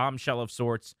ESPN, a bombshell of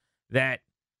sorts, that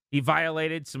he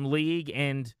violated some league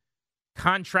and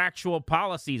contractual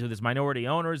policies with his minority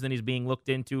owners, and he's being looked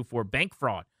into for bank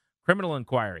fraud, criminal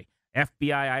inquiry, FBI,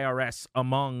 IRS,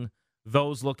 among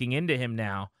those looking into him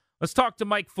now. Let's talk to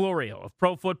Mike Florio of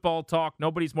Pro Football Talk.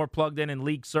 Nobody's more plugged in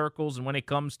league circles, and when it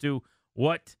comes to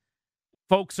what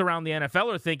folks around the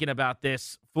NFL are thinking about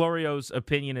this, Florio's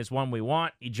opinion is one we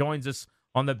want. He joins us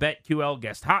on the BetQL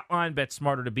guest hotline. Bet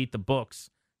smarter to beat the books.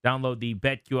 Download the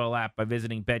BetQL app by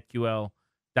visiting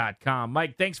BetQL.com.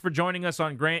 Mike, thanks for joining us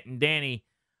on Grant and Danny.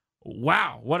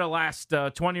 Wow, what a last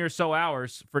 20 or so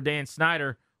hours for Dan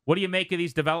Snyder. What do you make of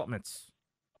these developments?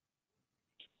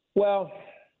 Well,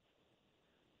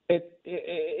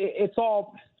 it's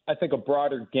all, I think, a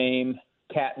broader game,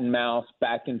 cat and mouse,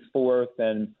 back and forth,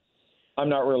 and I'm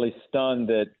not really stunned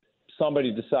that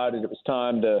somebody decided it was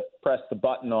time to press the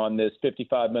button on this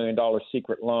 $55 million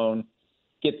secret loan,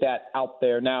 get that out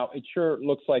there. Now, it sure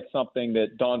looks like something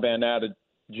that Don Van Natta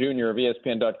Jr. of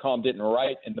ESPN.com didn't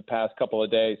write in the past couple of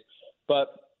days,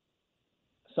 but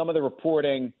some of the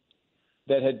reporting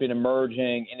that had been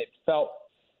emerging, and it felt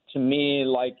to me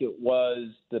like it was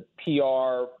the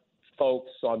PR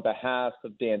folks on behalf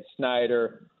of Dan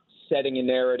Snyder setting a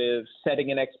narrative,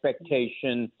 setting an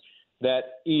expectation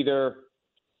that either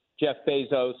Jeff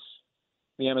Bezos,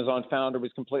 the Amazon founder,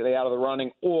 was completely out of the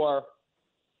running, or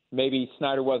maybe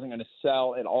Snyder wasn't going to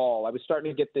sell at all. I was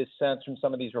starting to get this sense from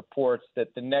some of these reports that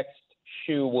the next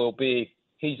shoe will be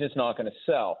he's just not going to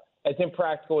sell. As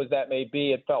impractical as that may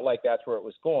be, it felt like that's where it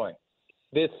was going.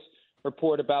 This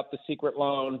report about the secret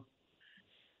loan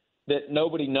that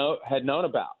nobody had known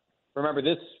about. Remember,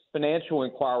 this financial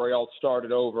inquiry all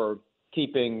started over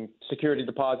keeping security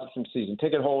deposits from season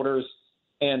ticket holders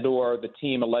and or the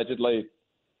team allegedly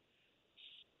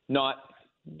not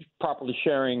properly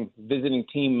sharing visiting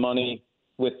team money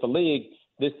with the league.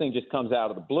 This thing just comes out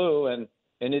of the blue, and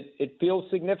it feels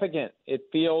significant. It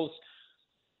feels,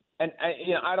 and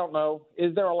I don't know,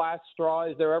 is there a last straw?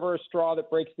 Is there ever a straw that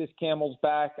breaks this camel's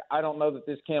back? I don't know that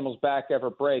this camel's back ever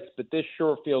breaks, but this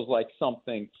sure feels like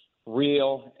something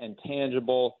real and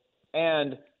tangible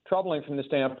and troubling from the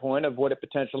standpoint of what it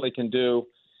potentially can do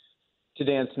to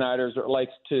Dan Snyder as it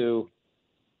relates to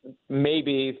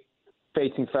maybe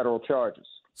facing federal charges.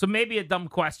 So maybe a dumb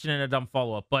question and a dumb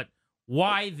follow-up, but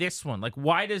why this one? Like,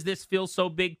 why does this feel so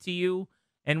big to you?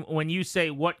 And when you say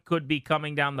what could be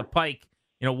coming down the pike,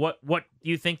 what do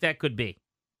you think that could be?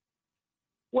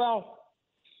 Well,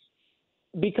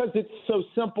 because it's so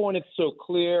simple and it's so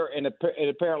clear, and it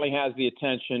apparently has the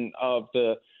attention of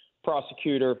the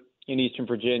prosecutor in Eastern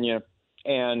Virginia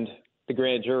and the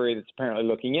grand jury that's apparently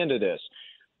looking into this.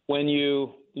 When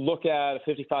you look at a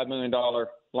 $55 million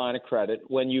line of credit,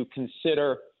 when you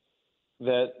consider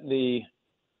that the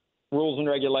rules and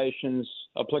regulations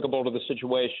applicable to the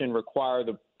situation require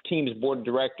the team's board of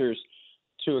directors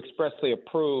to expressly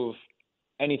approve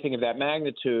anything of that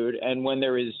magnitude, and when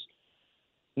there is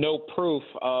no proof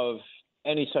of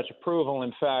any such approval.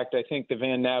 In fact, I think the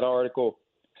Van Natta article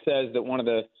says that one of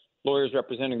the lawyers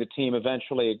representing the team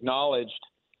eventually acknowledged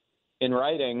in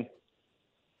writing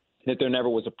that there never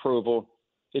was approval.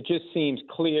 It just seems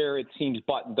clear. It seems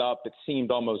buttoned up. It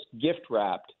seemed almost gift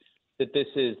wrapped that this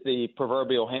is the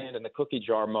proverbial hand in the cookie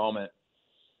jar moment.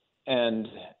 And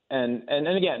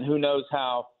again, who knows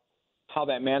how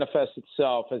that manifests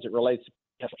itself as it relates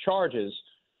to charges,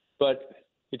 but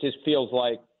it just feels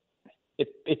like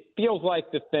it feels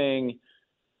like the thing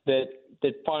that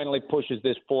finally pushes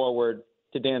this forward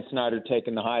to Dan Snyder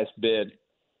taking the highest bid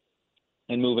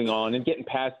and moving on and getting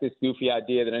past this goofy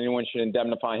idea that anyone should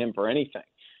indemnify him for anything.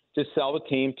 Just sell the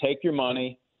team, take your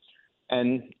money,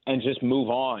 and just move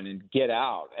on and get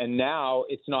out. And now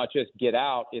it's not just get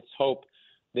out, it's hope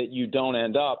that you don't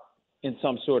end up in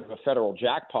some sort of a federal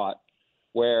jackpot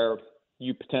where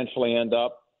you potentially end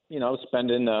up,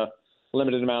 spending a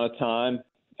limited amount of time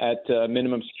at a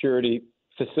minimum security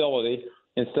facility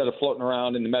instead of floating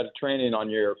around in the Mediterranean on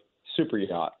your super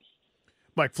yacht.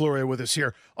 Mike Florio with us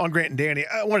here on Grant and Danny.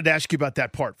 I wanted to ask you about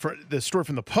that part, for the story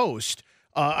from the Post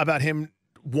about him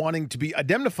wanting to be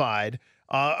indemnified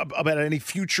about any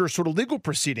future sort of legal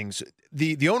proceedings.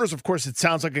 The owners, of course, it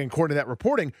sounds like according to that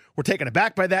reporting, were taken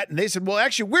aback by that, and they said, well,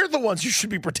 actually, we're the ones who should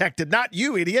be protected, not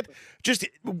you, idiot. Just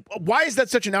why is that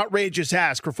such an outrageous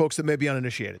ask for folks that may be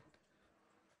uninitiated?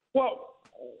 Well,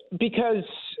 because,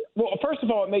 first of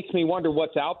all, it makes me wonder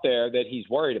what's out there that he's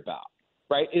worried about,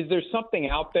 right? Is there something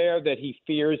out there that he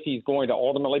fears he's going to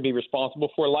ultimately be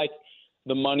responsible for, like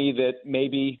the money that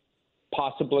maybe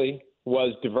possibly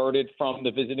was diverted from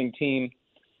the visiting team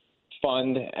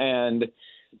fund? And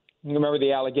remember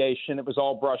the allegation, it was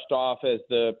all brushed off as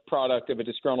the product of a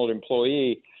disgruntled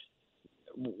employee.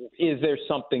 Is there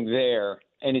something there,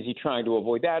 and is he trying to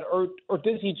avoid that, or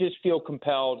does he just feel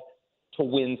compelled to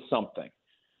win something?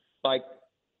 Like,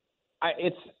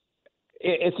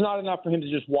 it's not enough for him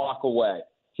to just walk away.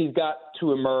 He's got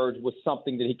to emerge with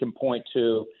something that he can point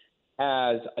to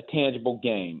as a tangible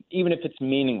gain, even if it's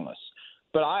meaningless.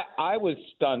 But I was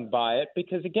stunned by it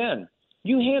because, again,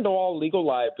 you handle all legal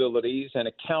liabilities and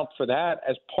account for that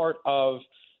as part of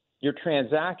your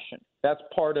transaction. That's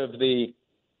part of the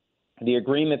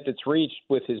agreement that's reached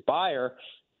with his buyer,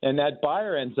 and that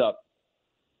buyer ends up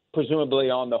presumably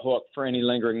on the hook for any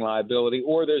lingering liability,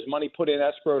 or there's money put in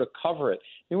escrow to cover it.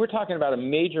 I mean, we're talking about a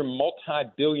major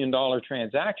multi-billion-dollar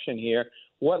transaction here.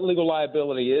 What legal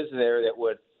liability is there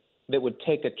that would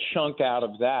take a chunk out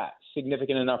of that,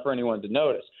 significant enough for anyone to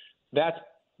notice? That's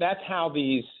how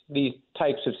these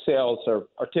types of sales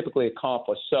are typically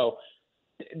accomplished. So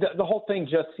the whole thing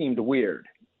just seemed weird.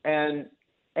 And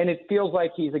it feels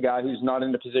like he's a guy who's not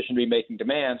in a position to be making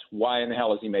demands. Why in the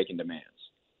hell is he making demands?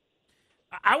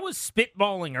 I was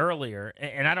spitballing earlier,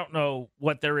 and I don't know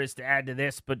what there is to add to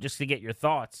this, but just to get your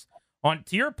thoughts on,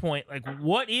 to your point, like,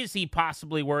 what is he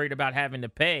possibly worried about having to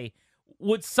pay?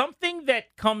 Would something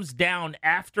that comes down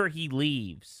after he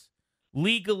leaves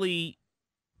legally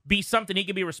be something he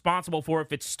could be responsible for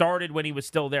if it started when he was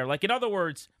still there? Like, in other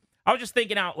words, I was just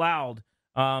thinking out loud,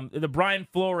 the Brian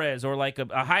Flores or like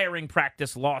a hiring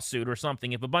practice lawsuit or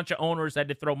something, if a bunch of owners had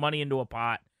to throw money into a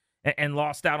pot and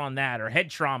lost out on that, or head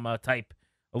trauma type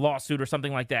lawsuit or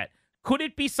something like that. Could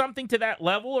it be something to that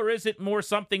level, or is it more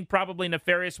something probably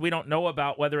nefarious we don't know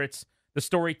about, whether it's the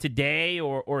story today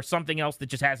or something else that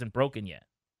just hasn't broken yet?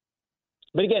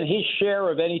 But again, his share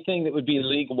of anything that would be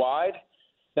league-wide,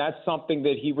 that's something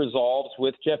that he resolves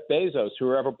with Jeff Bezos,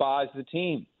 whoever buys the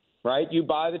team, right? You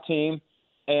buy the team,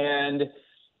 and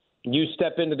you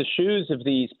step into the shoes of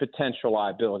these potential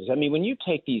liabilities. I mean, when you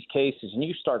take these cases and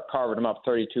you start carving them up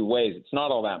 32 ways, it's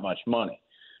not all that much money.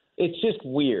 It's just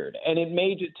weird, and it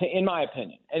made it, in my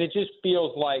opinion, and it just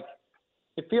feels like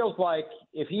if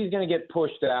he's going to get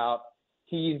pushed out,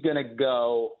 he's going to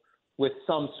go with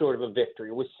some sort of a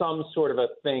victory, with some sort of a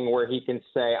thing where he can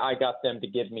say, I got them to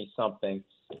give me something.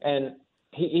 And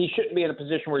he shouldn't be in a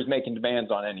position where he's making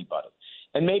demands on anybody.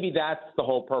 And maybe that's the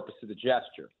whole purpose of the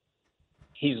gesture.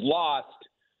 He's lost,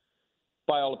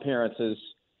 by all appearances,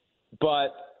 but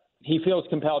he feels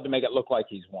compelled to make it look like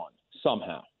he's won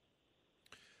somehow.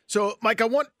 So, Mike, I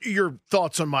want your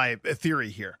thoughts on my theory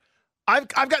here. I've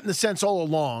gotten the sense all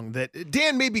along that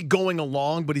Dan may be going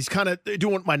along, but he's kind of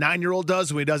doing what my 9-year-old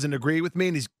does when he doesn't agree with me,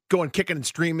 and he's going kicking and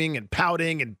screaming and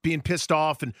pouting and being pissed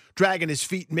off and dragging his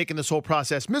feet and making this whole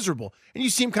process miserable. And you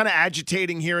see him kind of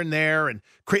agitating here and there and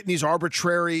creating these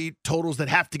arbitrary totals that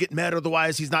have to get met,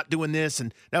 otherwise he's not doing this,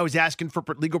 and now he's asking for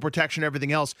legal protection and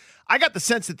everything else. I got the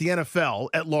sense that the NFL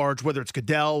at large, whether it's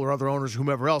Goodell or other owners or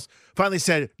whomever else, finally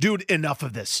said, dude, enough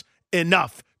of this.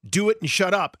 Enough. Do it and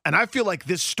shut up. And I feel like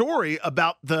this story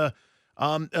about the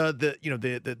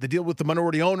deal with the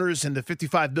minority owners and the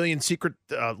 $55 billion secret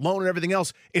loan and everything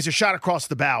else is a shot across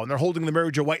the bow. And they're holding the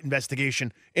Mary Jo White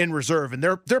investigation in reserve. And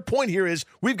their point here is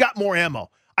we've got more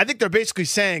ammo. I think they're basically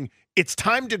saying it's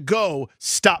time to go.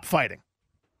 Stop fighting.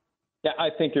 Yeah, I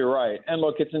think you're right. And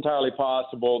look, it's entirely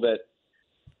possible that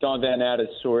Don Van Natta's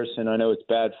source, and I know it's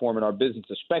bad form in our business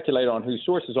to speculate on who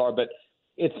sources are, but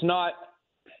it's not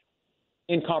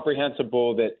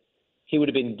incomprehensible that he would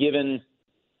have been given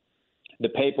the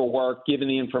paperwork, given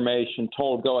the information,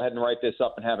 told go ahead and write this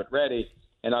up and have it ready,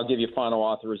 and I'll give you final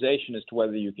authorization as to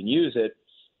whether you can use it.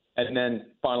 And then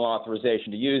final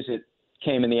authorization to use it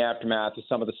came in the aftermath of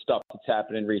some of the stuff that's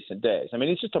happened in recent days. I mean,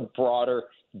 it's just a broader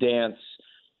dance,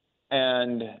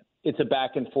 and it's a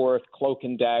back and forth, cloak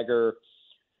and dagger.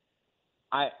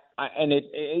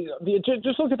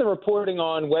 Just look at the reporting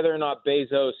on whether or not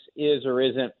Bezos is or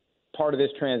isn't part of this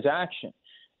transaction.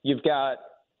 You've got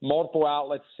multiple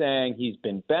outlets saying he's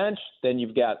been benched, then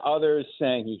you've got others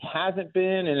saying he hasn't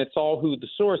been, and it's all who the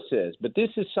source is. But this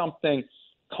is something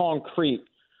concrete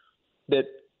that,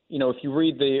 if you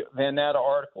read the Van Natta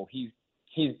article,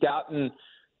 he's gotten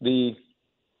the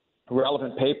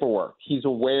relevant paperwork. He's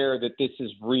aware that this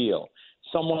is real.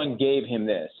 Someone gave him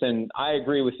this. And I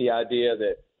agree with the idea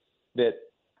that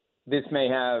this may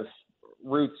have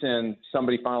roots in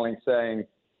somebody finally saying,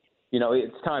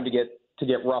 it's time to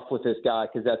get rough with this guy,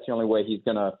 because that's the only way he's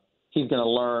gonna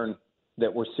learn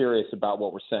that we're serious about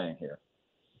what we're saying here.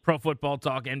 Pro Football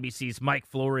Talk, NBC's Mike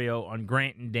Florio on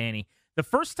Grant and Danny. The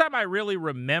first time I really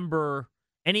remember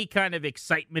any kind of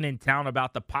excitement in town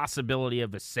about the possibility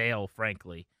of a sale,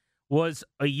 frankly, was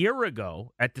a year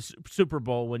ago at the Super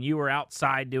Bowl when you were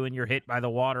outside doing your Hit by the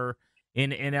Water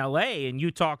in L.A., and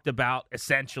you talked about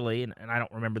essentially, and I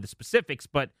don't remember the specifics,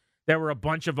 but there were a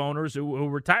bunch of owners who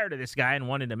were tired of this guy and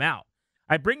wanted him out.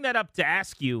 I bring that up to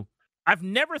ask you, I've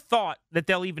never thought that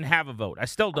they'll even have a vote. I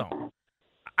still don't.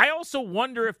 I also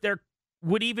wonder if there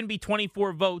would even be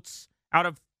 24 votes out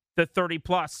of the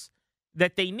 30-plus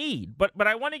that they need. But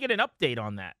I want to get an update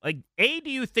on that. Like, A, do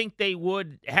you think they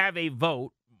would have a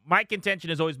vote? My contention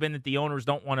has always been that the owners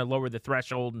don't want to lower the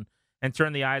threshold and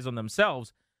turn the eyes on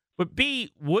themselves. But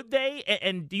B, would they?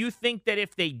 And do you think that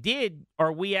if they did,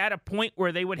 are we at a point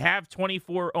where they would have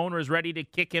 24 owners ready to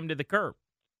kick him to the curb?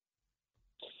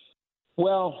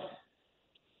 Well,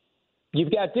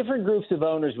 you've got different groups of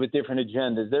owners with different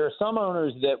agendas. There are some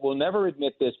owners that will never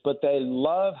admit this, but they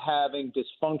love having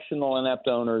dysfunctional, inept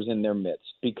owners in their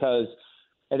midst, because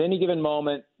at any given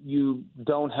moment, you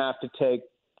don't have to take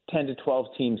 10 to 12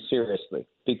 teams seriously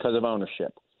because of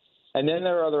ownership. And then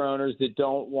there are other owners that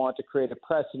don't want to create a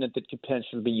precedent that could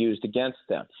potentially be used against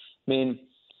them. I mean,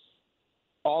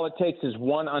 all it takes is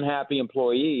one unhappy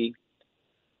employee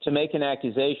to make an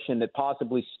accusation that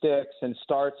possibly sticks and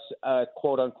starts a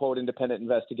quote-unquote independent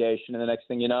investigation, and the next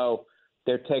thing you know,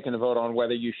 they're taking a vote on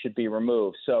whether you should be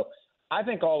removed. So I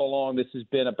think all along this has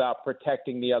been about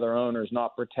protecting the other owners,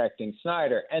 not protecting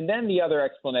Snyder. And then the other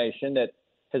explanation that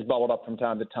has bubbled up from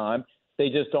time to time, they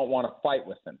just don't want to fight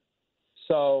with him.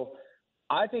 So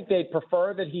I think they'd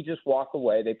prefer that he just walk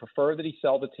away. They prefer that he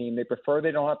sell the team. They prefer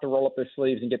they don't have to roll up their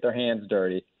sleeves and get their hands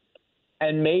dirty.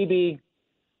 And maybe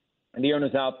the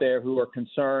owners out there who are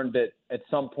concerned that at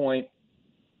some point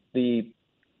the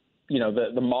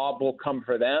mob will come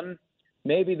for them,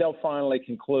 maybe they'll finally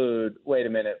conclude, wait a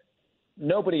minute,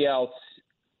 nobody else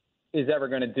is ever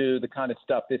going to do the kind of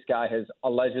stuff this guy has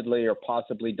allegedly or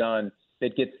possibly done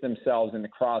that gets themselves in the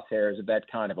crosshairs of that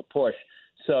kind of a push.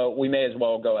 So we may as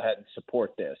well go ahead and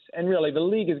support this. And really, the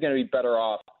league is going to be better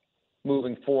off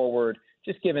moving forward,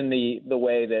 just given the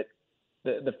way that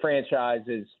the franchise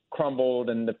is crumbled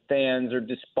and the fans are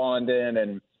despondent.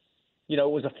 And, it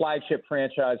was a flagship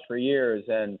franchise for years.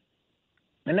 And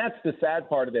that's the sad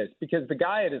part of this, because the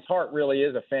guy at his heart really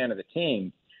is a fan of the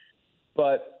team.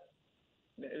 But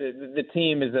the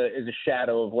team is a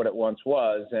shadow of what it once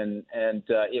was, and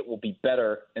it will be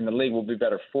better, and the league will be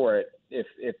better for it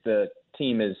if the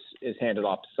team is handed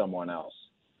off to someone else.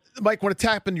 Mike, I want to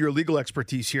tap into your legal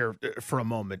expertise here for a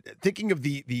moment. Thinking of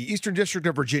the Eastern District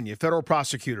of Virginia, federal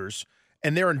prosecutors,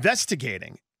 and they're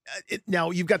investigating.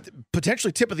 Now, you've got the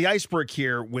potentially tip of the iceberg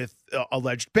here with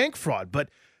alleged bank fraud, but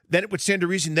then it would stand to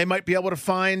reason they might be able to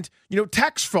find,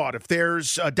 tax fraud if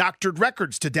there's doctored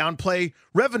records to downplay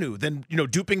revenue, then,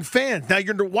 duping fans. Now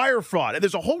you're into wire fraud. And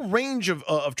there's a whole range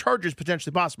of charges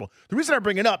potentially possible. The reason I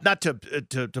bring it up, not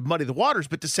to muddy the waters,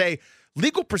 but to say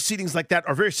legal proceedings like that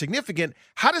are very significant.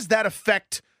 How does that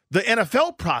affect the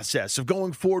NFL process of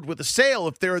going forward with a sale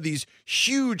if there are these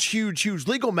huge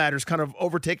legal matters kind of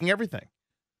overtaking everything?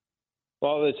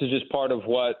 Well, this is just part of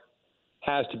what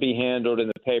has to be handled in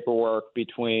the paperwork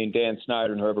between Dan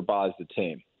Snyder and whoever buys the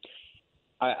team.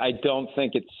 I don't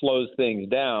think it slows things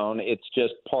down. It's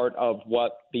just part of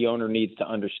what the owner needs to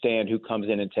understand, who comes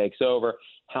in and takes over,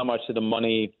 how much of the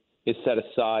money is set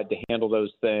aside to handle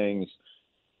those things,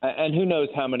 and who knows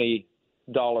how many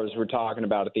dollars we're talking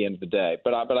about at the end of the day.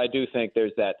 But I do think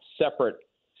there's that separate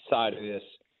side of this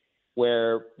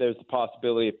where there's the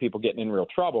possibility of people getting in real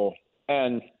trouble.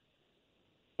 And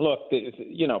look,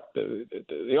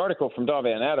 the article from Don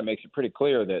Van Natta makes it pretty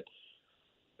clear that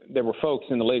there were folks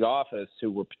in the league office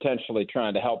who were potentially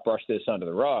trying to help brush this under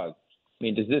the rug. I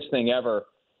mean, does this thing ever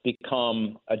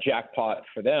become a jackpot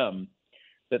for them?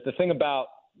 That the thing about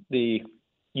the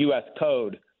U.S.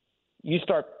 code, you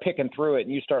start picking through it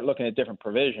and you start looking at different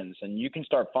provisions, and you can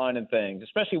start finding things,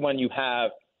 especially when you have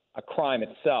a crime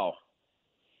itself.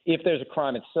 If there's a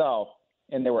crime itself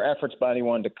and there were efforts by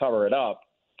anyone to cover it up,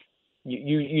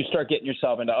 you start getting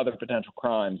yourself into other potential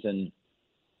crimes, and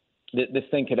this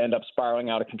thing could end up spiraling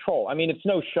out of control. I mean, it's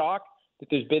no shock that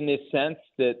there's been this sense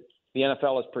that the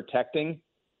NFL is protecting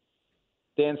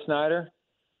Dan Snyder.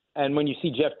 And when you see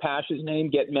Jeff Pash's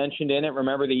name get mentioned in it,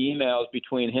 remember the emails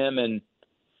between him and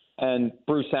And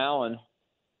Bruce Allen,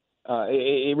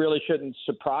 it really shouldn't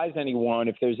surprise anyone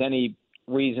if there's any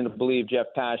reason to believe Jeff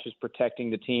Pash is protecting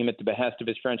the team at the behest of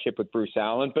his friendship with Bruce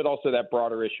Allen, but also that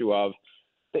broader issue of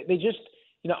they just,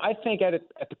 I think at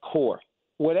the core,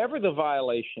 whatever the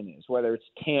violation is, whether it's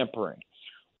tampering,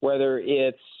 whether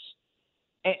it's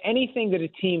anything that a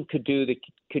team could do that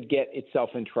could get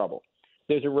itself in trouble,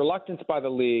 there's a reluctance by the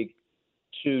league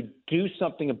to do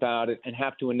something about it and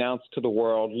have to announce to the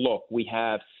world, look, we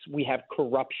have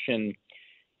corruption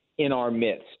in our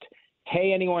midst.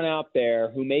 Hey, anyone out there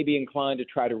who may be inclined to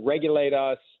try to regulate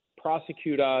us,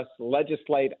 prosecute us,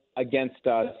 legislate against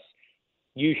us,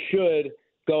 you should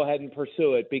go ahead and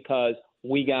pursue it because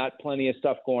we got plenty of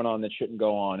stuff going on that shouldn't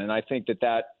go on. And I think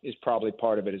that is probably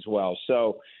part of it as well.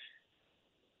 So,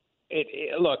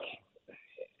 look,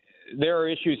 there are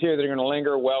issues here that are going to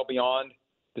linger well beyond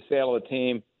the sale of the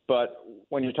team. But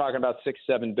when you're talking about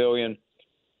 $6-7 billion,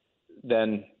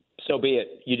 then so be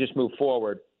it. You just move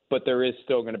forward. But there is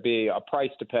still going to be a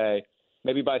price to pay,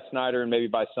 maybe by Snyder and maybe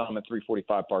by some at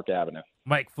 345 Park Avenue.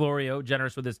 Mike Florio,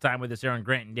 generous with his time with us here on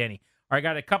Grant and Danny. All right, I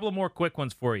got a couple of more quick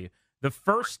ones for you. The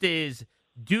first is,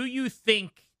 do you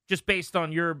think, just based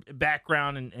on your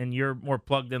background and you're more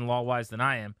plugged in law-wise than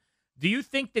I am, do you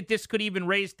think that this could even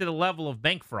raise to the level of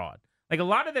bank fraud? Like a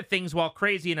lot of the things, while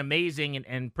crazy and amazing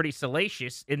and pretty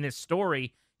salacious in this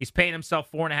story, he's paying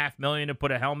himself $4.5 million to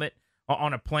put a helmet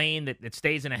on a plane that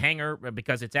stays in a hangar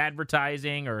because it's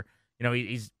advertising, or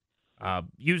he's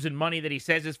using money that he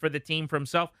says is for the team for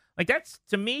himself. Like that's,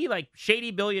 to me, like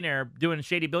shady billionaire doing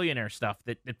shady billionaire stuff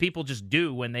that people just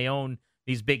do when they own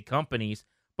these big companies.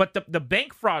 But the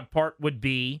bank fraud part would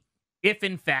be if,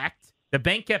 in fact, the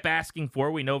bank kept asking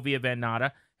for, we know via Van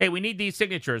Natta, hey, we need these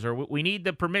signatures, or we need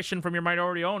the permission from your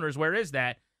minority owners. Where is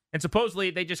that? And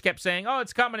supposedly they just kept saying, oh,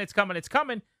 it's coming, it's coming, it's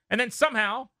coming. And then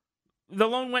somehow the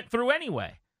loan went through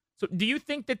anyway. So do you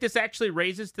think that this actually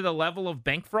raises to the level of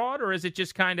bank fraud, or is it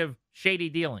just kind of shady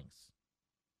dealings?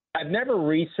 I've never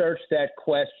researched that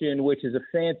question, which is a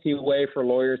fancy way for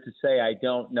lawyers to say I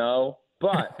don't know.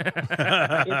 But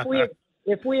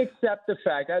if we accept the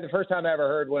fact, the first time I ever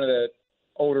heard one of the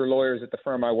older lawyers at the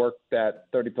firm I worked at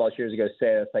 30-plus years ago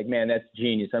say that, it's like, man, that's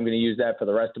genius. I'm going to use that for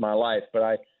the rest of my life.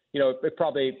 But it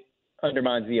probably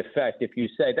undermines the effect if you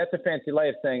say that's a fancy way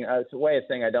of saying it's a way of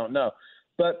saying I don't know.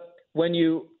 But when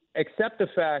you accept the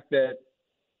fact that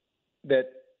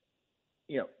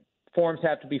forms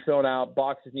have to be filled out,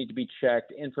 boxes need to be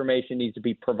checked, information needs to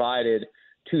be provided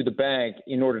to the bank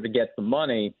in order to get the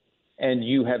money, and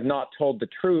you have not told the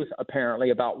truth apparently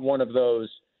about one of those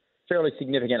fairly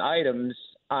significant items,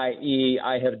 i.e.,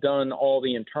 I have done all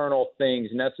the internal things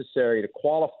necessary to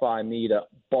qualify me to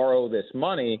borrow this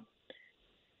money,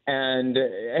 and,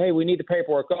 hey, we need the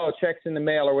paperwork. Oh, check's in the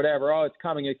mail or whatever. Oh, it's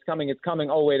coming, it's coming, it's coming.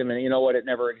 Oh, wait a minute. You know what? It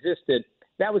never existed.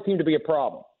 That would seem to be a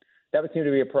problem.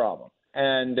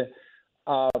 And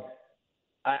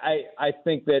I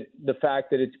think that the fact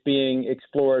that it's being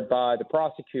explored by the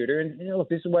prosecutor, and, look,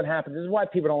 this is what happens. This is why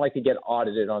people don't like to get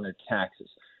audited on their taxes.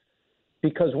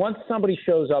 Because once somebody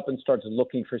shows up and starts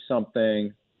looking for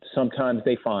something, sometimes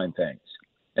they find things.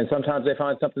 And sometimes they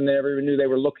find something they never even knew they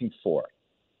were looking for.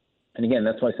 And again,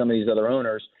 that's why some of these other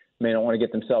owners may not want to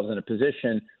get themselves in a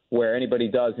position where anybody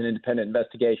does an independent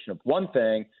investigation of one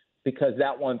thing, because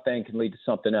that one thing can lead to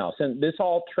something else. And this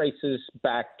all traces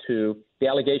back to the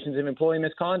allegations of employee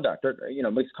misconduct, or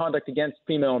misconduct against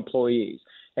female employees,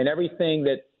 and everything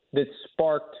that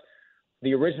sparked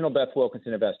the original Beth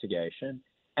Wilkinson investigation.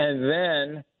 And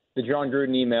then the John Gruden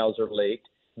emails are leaked.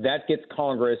 That gets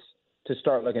Congress to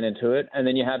start looking into it. And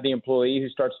then you have the employee who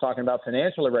starts talking about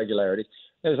financial irregularities.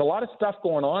 There's a lot of stuff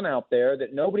going on out there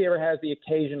that nobody ever has the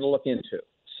occasion to look into.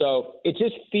 So it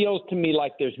just feels to me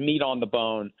like there's meat on the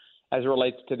bone as it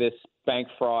relates to this bank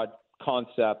fraud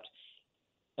concept.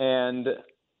 And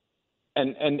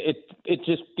it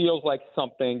just feels like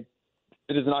something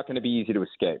that is not going to be easy to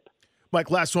escape.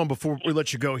 Mike, last one before we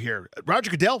let you go here.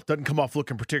 Roger Goodell doesn't come off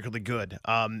looking particularly good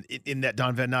in that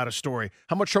Don Van Natta story.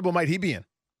 How much trouble might he be in?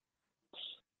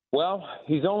 Well,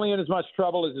 he's only in as much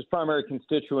trouble as his primary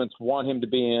constituents want him to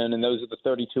be in, and those are the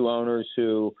 32 owners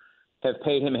who have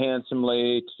paid him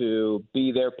handsomely to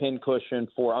be their pincushion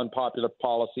for unpopular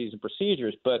policies and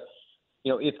procedures. But,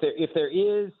 if there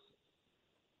is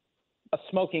a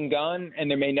smoking gun, and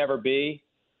there may never be,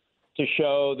 to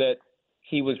show that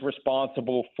he was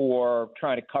responsible for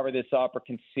trying to cover this up or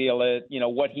conceal it,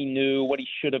 what he knew, what he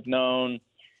should have known,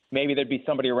 maybe there'd be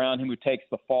somebody around him who takes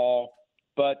the fall.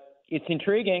 But it's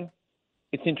intriguing.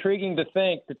 It's intriguing to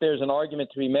think that there's an argument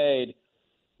to be made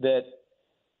that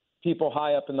people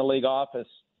high up in the league office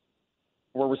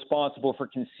were responsible for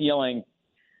concealing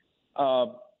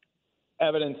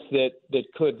evidence that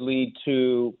could lead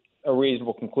to a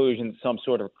reasonable conclusion that some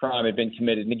sort of crime had been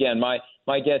committed. And again, my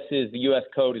guess is the U.S.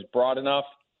 Code is broad enough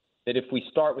that if we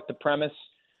start with the premise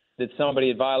that somebody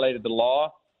had violated the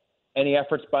law, any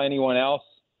efforts by anyone else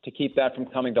to keep that from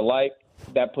coming to light,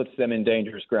 that puts them in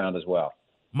dangerous ground as well.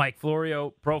 Mike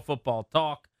Florio, Pro Football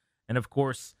Talk, and of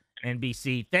course,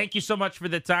 NBC. Thank you so much for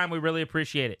the time. We really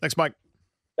appreciate it. Thanks, Mike.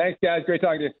 Thanks, guys. Great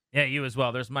talking to you. Yeah, you as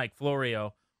well. There's Mike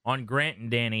Florio on Grant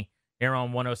and Danny here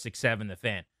on 106.7 The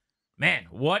Fan. Man,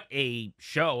 what a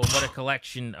show and what a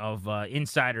collection of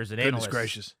insiders and analysts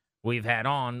gracious. We've had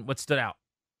on. What stood out?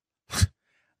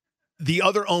 The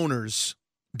other owners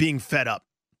being fed up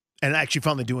and actually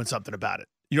finally doing something about it.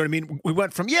 You know what I mean? We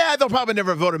went from, they'll probably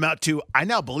never vote him out to, I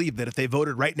now believe that if they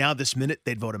voted right now, this minute,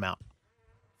 they'd vote him out.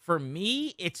 For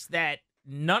me, it's that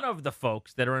none of the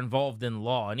folks that are involved in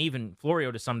law, and even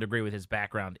Florio to some degree with his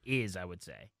background is, I would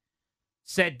say,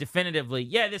 said definitively,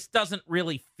 this doesn't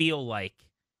really feel like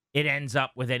it ends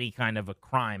up with any kind of a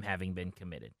crime having been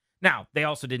committed. Now, they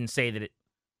also didn't say that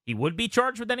he would be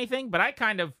charged with anything, but I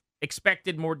kind of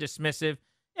expected more dismissive.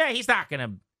 Yeah, he's not going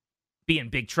to be in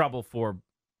big trouble for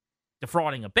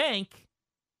defrauding a bank.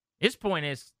 His point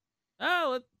is,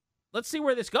 let's see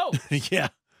where this goes. Yeah.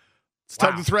 It's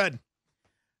tug the thread.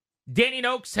 Danny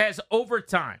Noakes has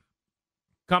Overtime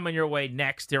coming your way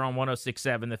next here on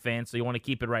 106.7 The Fan, so you want to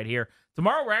keep it right here.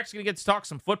 Tomorrow we're actually going to get to talk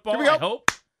some football, I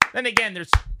hope. Then again,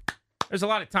 there's a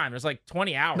lot of time. There's like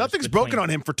 20 hours. Nothing's broken on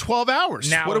him for 12 hours.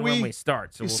 Now what when we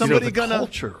start. So is somebody the gonna...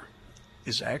 culture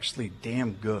is actually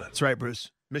damn good. That's right, Bruce.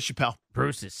 Miss you, pal.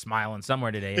 Bruce is smiling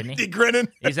somewhere today, isn't he? He's grinning.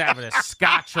 He's having a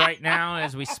scotch right now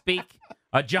as we speak.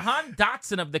 Jahan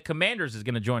Dotson of the Commanders is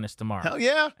going to join us tomorrow. Hell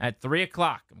yeah. At 3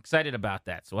 o'clock. I'm excited about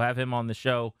that. So we'll have him on the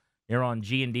show here on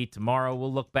G&D tomorrow.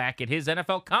 We'll look back at his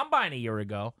NFL Combine a year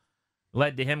ago.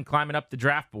 Led to him climbing up the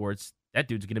draft boards. That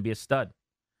dude's going to be a stud.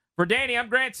 For Danny, I'm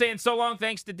Grant saying so long.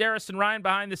 Thanks to Darius and Ryan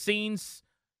behind the scenes.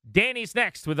 Danny's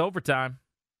next with Overtime.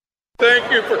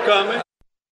 Thank you for coming.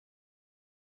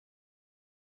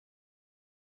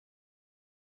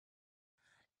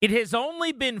 It has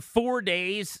only been 4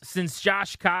 days since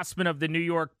Josh Kosman of the New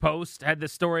York Post had the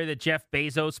story that Jeff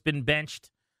Bezos been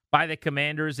benched by the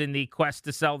Commanders in the quest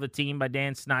to sell the team by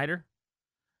Dan Snyder.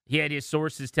 He had his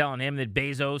sources telling him that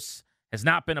Bezos has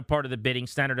not been a part of the bidding.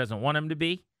 Snyder doesn't want him to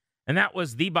be. And that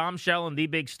was the bombshell and the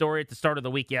big story at the start of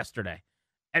the week yesterday.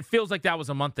 It feels like that was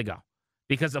a month ago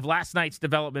because of last night's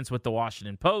developments with the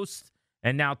Washington Post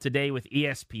and now today with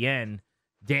ESPN.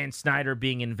 Dan Snyder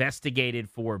being investigated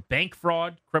for bank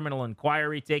fraud, criminal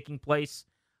inquiry taking place,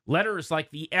 letters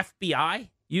like the FBI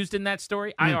used in that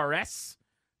story, IRS.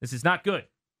 This is not good.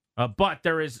 But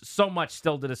there is so much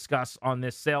still to discuss on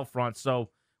this sale front. So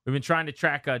we've been trying to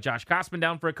track Josh Kosman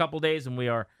down for a couple days, and we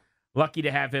are lucky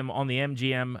to have him on the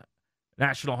MGM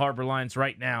National Harbor Lines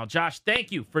right now. Josh,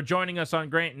 thank you for joining us on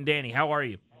Grant and Danny. How are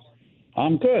you?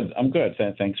 I'm good.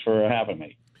 Thanks for having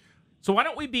me. So why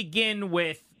don't we begin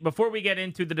with, before we get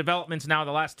into the developments now,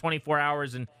 the last 24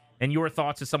 hours and your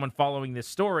thoughts as someone following this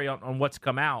story on what's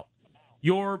come out,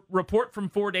 your report from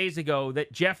 4 days ago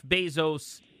that Jeff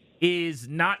Bezos is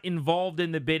not involved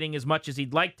in the bidding as much as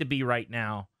he'd like to be right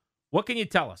now. What can you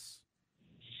tell us?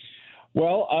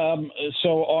 Well,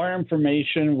 so our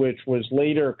information, which was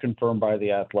later confirmed by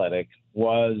The Athletic,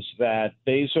 was that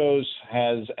Bezos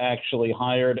has actually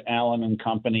hired Allen and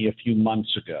Company a few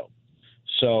months ago.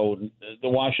 So the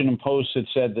Washington Post had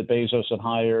said that Bezos had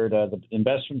hired the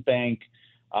investment bank,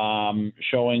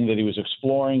 showing that he was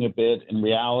exploring a bid. In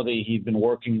reality, he'd been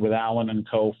working with Allen and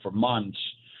Co. for months,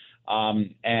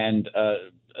 and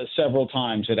several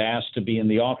times had asked to be in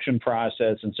the auction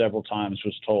process and several times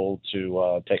was told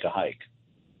to take a hike.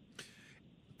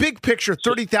 Big picture,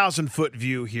 30,000-foot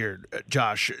view here,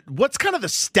 Josh. What's kind of the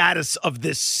status of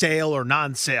this sale or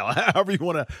non-sale, however you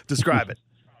want to describe it?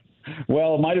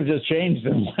 Well, it might have just changed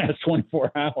in the last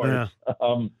 24 hours.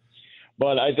 Yeah.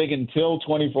 But I think until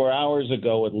 24 hours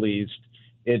ago, at least,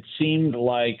 it seemed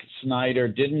like Snyder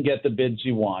didn't get the bids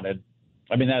he wanted.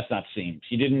 I mean, that's not seemed.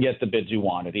 He didn't get the bids he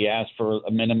wanted. He asked for a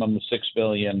minimum of $6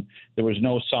 billion. There was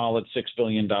no solid $6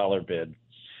 billion bid.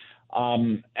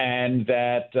 And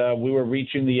that we were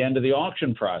reaching the end of the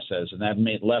auction process, and that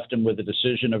left him with the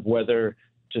decision of whether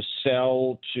to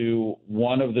sell to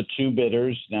one of the two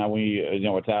bidders. Now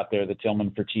it's out there that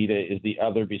Tillman Fertitta is the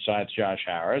other besides Josh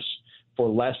Harris for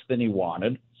less than he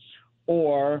wanted,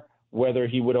 or whether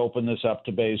he would open this up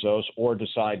to Bezos or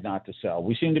decide not to sell.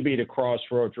 We seem to be at a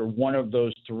crossroads where one of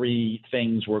those three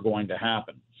things were going to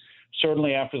happen.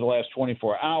 Certainly after the last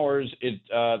 24 hours,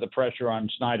 the pressure on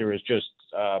Snyder is just,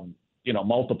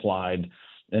 multiplied,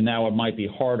 and now it might be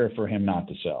harder for him not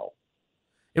to sell.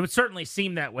 It would certainly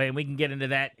seem that way, and we can get into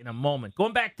that in a moment.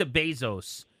 Going back to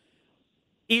Bezos,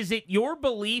 is it your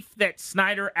belief that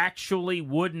Snyder actually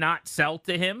would not sell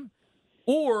to him?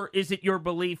 Or is it your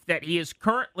belief that he is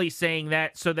currently saying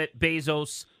that so that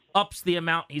Bezos ups the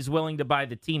amount he's willing to buy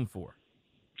the team for?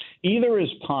 Either is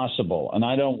possible, and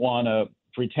I don't want to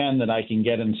pretend that I can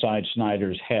get inside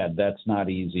Snyder's head. That's not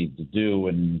easy to do,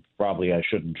 and probably I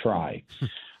shouldn't try.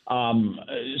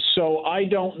 So I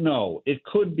don't know. It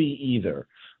could be either.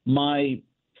 My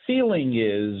feeling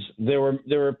is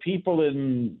there are people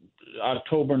in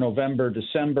October, November,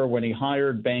 December when he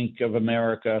hired Bank of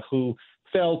America who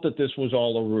felt that this was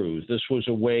all a ruse. This was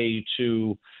a way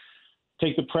to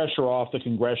take the pressure off the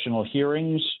congressional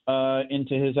hearings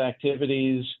into his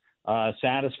activities,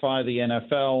 satisfy the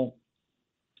NFL,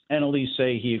 and at least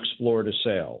say he explored a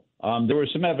sale. There was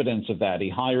some evidence of that. He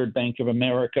hired Bank of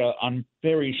America on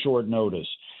very short notice.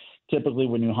 Typically,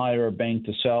 when you hire a bank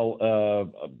to sell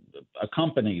a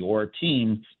company or a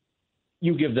team,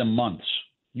 you give them months.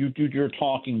 You're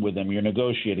talking with them. You're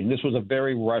negotiating. This was a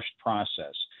very rushed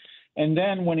process. And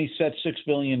then when he set $6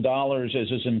 billion as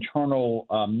his internal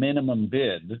minimum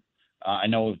bid, I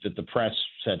know that the press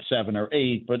said 7 or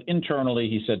 8, but internally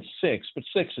he said 6. But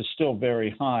 6 is still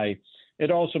very high. It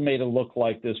also made it look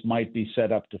like this might be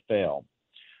set up to fail.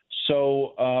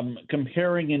 So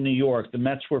comparing in New York, the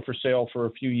Mets were for sale for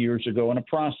a few years ago in a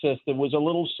process that was a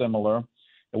little similar,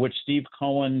 in which Steve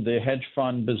Cohen, the hedge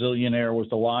fund bazillionaire, was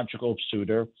the logical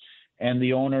suitor. And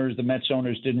the Mets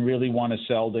owners didn't really want to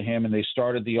sell to him, and they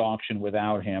started the auction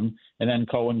without him. And then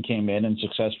Cohen came in and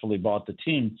successfully bought the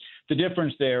team. The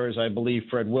difference there is I believe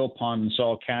Fred Wilpon and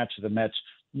Saul Katz of the Mets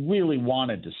really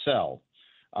wanted to sell.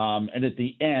 And at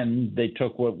the end, they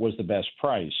took what was the best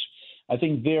price. I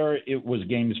think there it was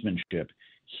gamesmanship.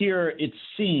 Here it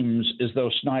seems as though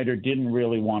Snyder didn't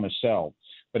really want to sell.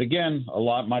 But again, a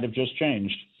lot might have just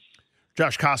changed.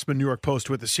 Josh Kosman, New York Post,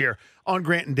 with us here on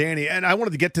Grant and Danny. And I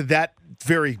wanted to get to that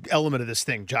very element of this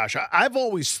thing, Josh. I've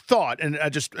always thought, and I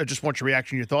just want your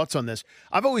reaction, your thoughts on this.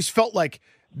 I've always felt like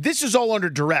this is all under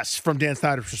duress from Dan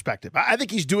Snyder's perspective. I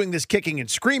think he's doing this kicking and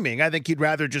screaming. I think he'd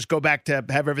rather just go back to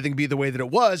have everything be the way that it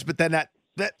was, but then that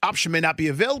option may not be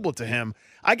available to him.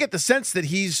 I get the sense that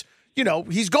he's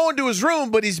going to his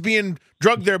room, but he's being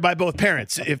drugged there by both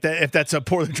parents, if that's a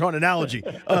poorly drawn analogy.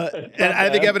 And I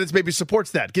think evidence maybe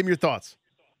supports that. Give me your thoughts.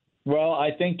 Well,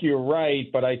 I think you're right,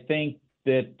 but I think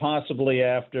that possibly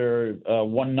after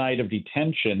one night of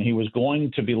detention, he was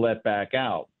going to be let back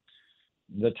out.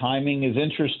 The timing is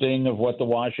interesting of what the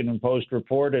Washington Post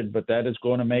reported, but that is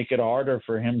going to make it harder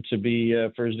for him to be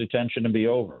for his detention to be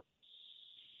over.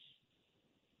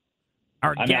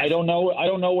 I don't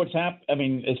know what's happened. I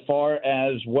mean, as far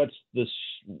as what's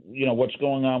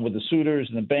going on with the suitors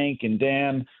and the bank and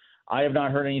Dan, I have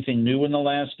not heard anything new in the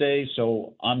last day,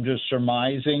 so I'm just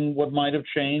surmising what might have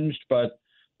changed, but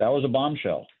that was a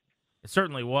bombshell. It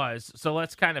certainly was. So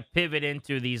let's kind of pivot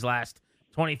into these last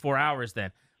 24 hours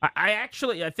then. I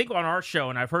think on our show,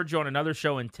 and I've heard you on another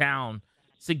show in town,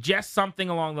 suggest something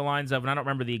along the lines of, and I don't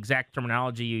remember the exact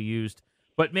terminology you used,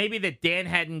 but maybe that Dan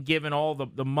hadn't given all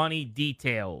the money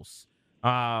details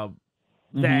that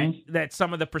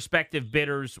some of the prospective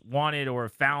bidders wanted or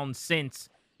found since,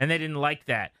 and they didn't like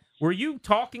that. Were you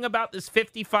talking about this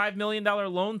 $55 million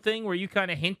loan thing? Were you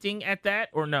kind of hinting at that,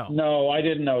 or no? No, I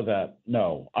didn't know that.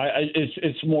 No,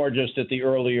 it's more just at the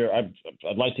earlier. I'd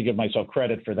like to give myself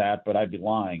credit for that, but I'd be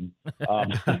lying. I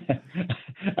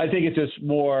think it's just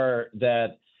more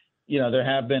that there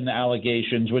have been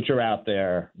allegations which are out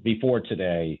there before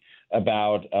today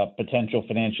about potential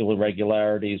financial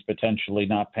irregularities, potentially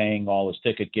not paying all his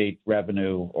ticket gate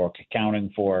revenue or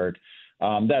accounting for it.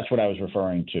 That's what I was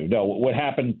referring to. No, what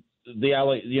happened?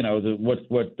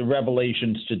 What the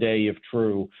revelations today, if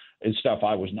true, is stuff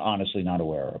I was honestly not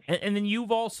aware of. And then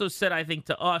you've also said, I think,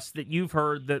 to us that you've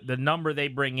heard that the number they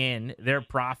bring in, their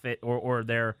profit or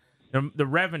the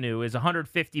revenue is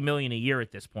 $150 million a year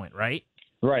at this point, right?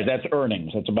 Right, that's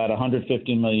earnings. That's about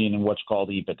 $150 million in what's called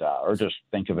EBITDA, or just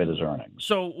think of it as earnings.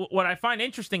 So what I find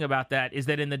interesting about that is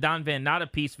that in the Don Van Natta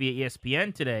piece via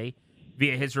ESPN today,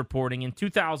 via his reporting, in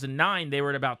 2009 they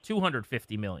were at about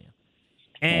 $250 million.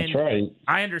 And that's right.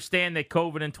 I understand that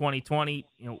COVID in 2020,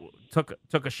 took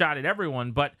a shot at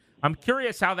everyone, but I'm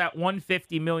curious how that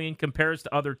 $150 million compares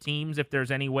to other teams, if there's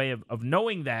any way of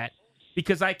knowing that,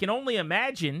 because I can only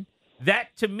imagine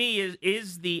that to me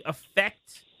is the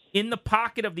effect in the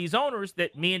pocket of these owners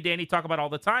that me and Danny talk about all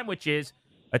the time, which is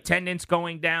attendance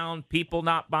going down, people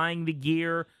not buying the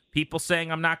gear, people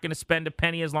saying I'm not going to spend a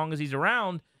penny as long as he's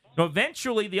around.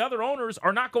 Eventually, the other owners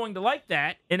are not going to like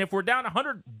that, and if we're down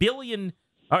 $100 million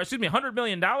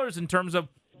in terms of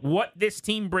what this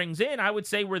team brings in, I would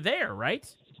say we're there, right?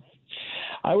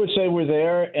 I would say we're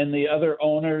there, and the other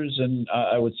owners, and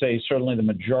I would say certainly the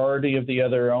majority of the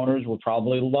other owners would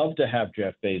probably love to have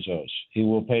Jeff Bezos. He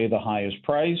will pay the highest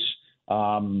price.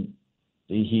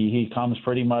 He comes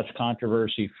pretty much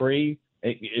controversy-free,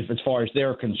 if as far as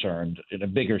they're concerned. In a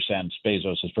bigger sense,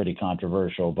 Bezos is pretty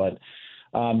controversial, but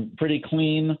pretty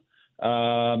clean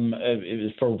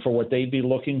for what they'd be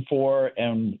looking for.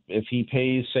 And if he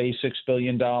pays, say, $6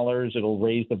 billion, it'll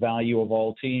raise the value of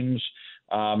all teams.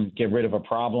 Get rid of a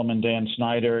problem in Dan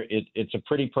Snyder. It's a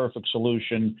pretty perfect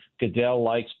solution. Goodell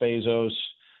likes Bezos.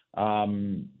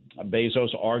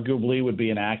 Bezos arguably would be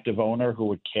an active owner who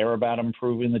would care about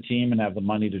improving the team and have the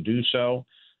money to do so.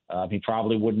 He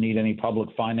probably wouldn't need any public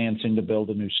financing to build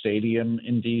a new stadium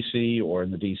in D.C. or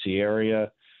in the D.C.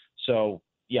 area. So,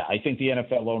 yeah, I think the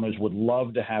NFL owners would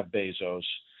love to have Bezos.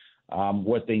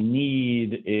 What they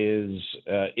need is,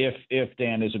 if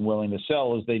Dan isn't willing to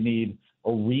sell, is they need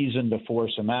a reason to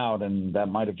force him out, and that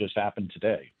might have just happened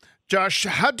today. Josh,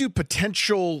 how do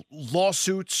potential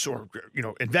lawsuits or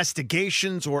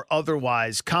investigations or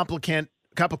otherwise complicate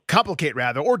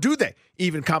rather, or do they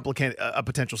even complicate a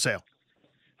potential sale?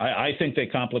 I think they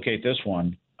complicate this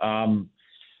one. I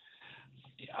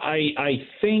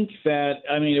think that,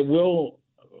 it will.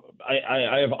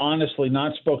 I have honestly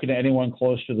not spoken to anyone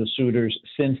close to the suitors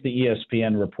since the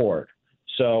ESPN report.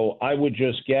 So I would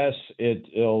just guess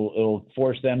it'll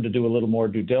force them to do a little more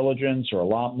due diligence or a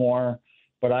lot more.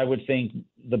 But I would think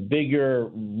the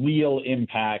bigger real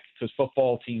impact, because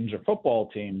football teams are football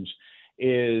teams,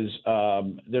 is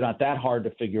they're not that hard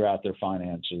to figure out their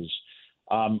finances.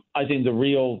 I think the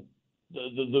real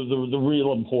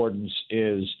importance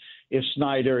is if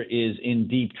Snyder is in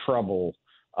deep trouble,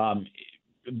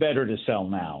 better to sell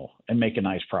now and make a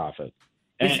nice profit.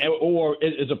 Or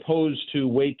as opposed to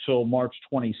wait till March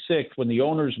 26th when the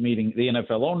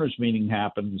NFL owners meeting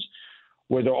happens,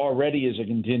 where there already is a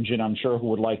contingent, I'm sure, who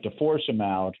would like to force him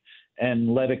out,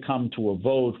 and let it come to a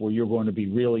vote where you're going to be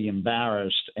really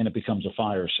embarrassed and it becomes a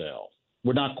fire sale.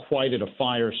 We're not quite at a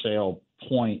fire sale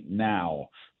point now,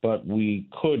 but we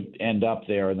could end up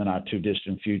there in the not too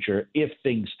distant future if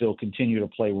things still continue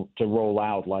to roll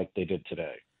out like they did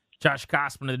today. Josh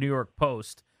Kosman of the New York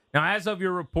Post. Now, as of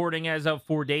your reporting, as of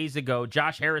 4 days ago,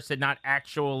 Josh Harris had not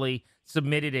actually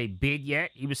submitted a bid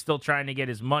yet. He was still trying to get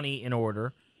his money in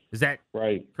order. Is that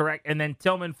right? Correct? And then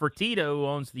Tillman Fertitta, who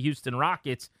owns the Houston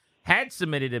Rockets, had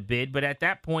submitted a bid, but at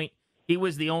that point, he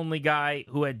was the only guy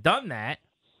who had done that.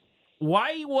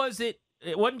 Why was it?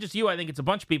 It wasn't just you. I think it's a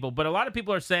bunch of people, but a lot of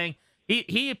people are saying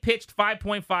he pitched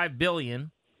 $5.5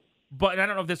 billion, but I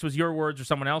don't know if this was your words or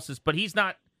someone else's, but he's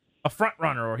not a front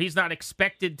runner, or he's not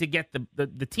expected to get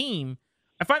the team.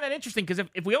 I find that interesting because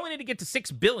if we only need to get to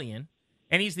 $6 billion,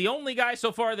 and he's the only guy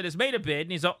so far that has made a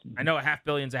bid, and I know $500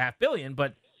 million's $500 million,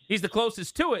 but he's the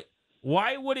closest to it.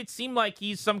 Why would it seem like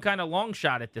he's some kind of long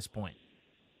shot at this point?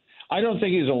 I don't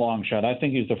think he's a long shot. I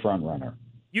think he's the front runner.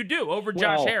 You do, over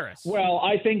Josh Harris. Well,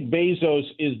 I think Bezos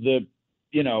is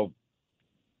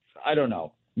I don't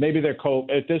know. Maybe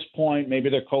at this point, maybe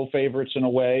they're co-favorites in a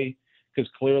way, because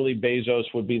clearly Bezos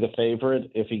would be the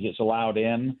favorite if he gets allowed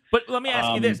in. But let me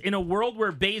ask you this. In a world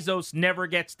where Bezos never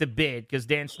gets to bid because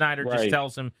Dan Snyder just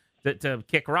tells him to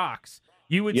kick rocks,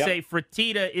 you would say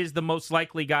Fertitta is the most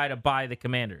likely guy to buy the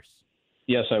Commanders?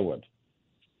 Yes, I would.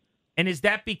 And is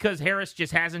that because Harris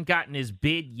just hasn't gotten his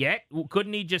bid yet?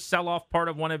 Couldn't he just sell off part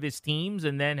of one of his teams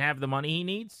and then have the money he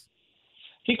needs?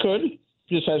 He could.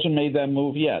 Just hasn't made that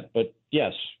move yet. But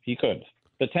yes, he could.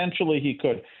 Potentially he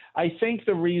could. I think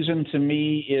the reason to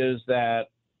me is that,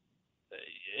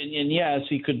 and yes,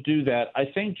 he could do that. I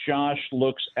think Josh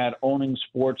looks at owning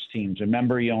sports teams.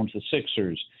 Remember, he owns the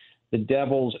Sixers, the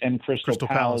Devils, and Crystal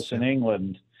Palace in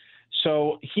England.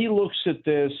 So he looks at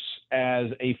this as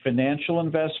a financial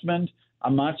investment.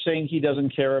 I'm not saying he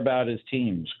doesn't care about his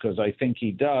teams, because I think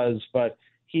he does, but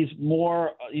he's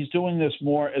doing this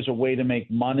more as a way to make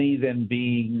money than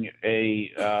being a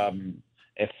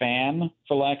fan,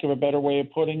 for lack of a better way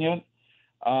of putting it.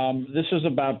 This is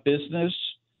about business,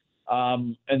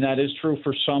 and that is true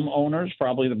for some owners,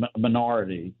 probably the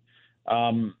minority.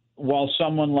 While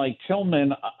someone like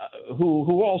Tillman,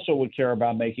 who also would care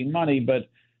about making money, but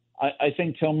I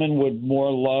think Tillman would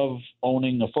more love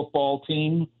owning a football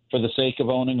team for the sake of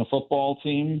owning a football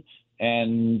team,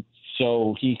 and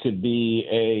so he could be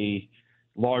a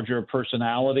larger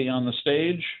personality on the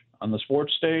stage, on the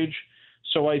sports stage.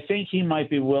 So I think he might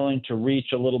be willing to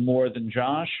reach a little more than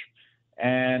Josh.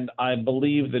 And I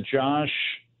believe that Josh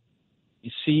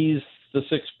sees the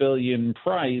 $6 billion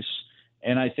price,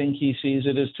 and I think he sees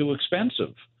it as too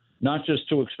expensive. not just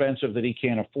too expensive that he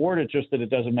can't afford it, just that it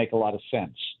doesn't make a lot of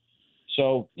sense.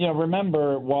 So,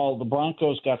 remember, while the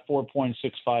Broncos got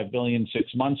 $4.65 billion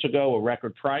 6 months ago, a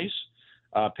record price,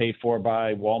 paid for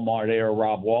by Walmart heir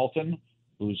Rob Walton,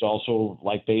 who's also,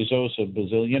 like Bezos, a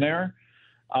bazillionaire,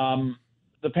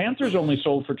 the Panthers only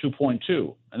sold for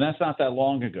 2.2, and that's not that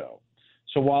long ago.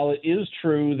 So while it is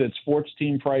true that sports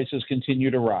team prices continue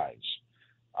to rise,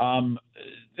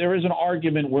 there is an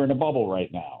argument we're in a bubble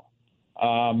right now.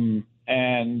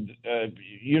 And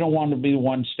you don't want to be the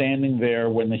one standing there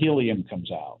when the helium comes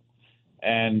out.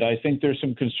 And I think there's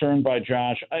some concern by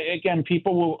Josh. Again,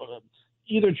 people will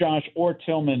either Josh or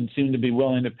Tillman seem to be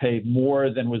willing to pay more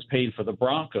than was paid for the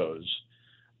Broncos,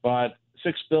 but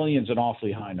 $6 billion is an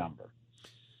awfully high number.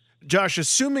 Josh,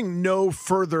 assuming no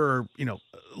further,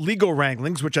 legal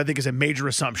wranglings, which I think is a major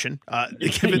assumption,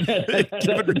 given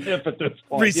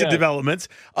recent developments.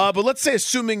 But let's say,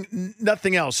 assuming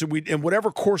nothing else, and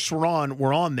whatever course we're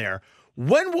on there.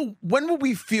 When will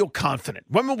we feel confident?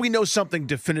 When will we know something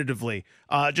definitively?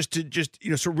 Just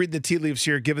sort of read the tea leaves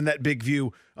here, given that big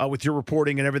view with your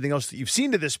reporting and everything else that you've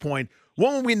seen to this point.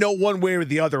 When will we know one way or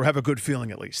the other, or have a good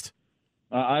feeling at least?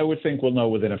 I would think we'll know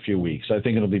within a few weeks. I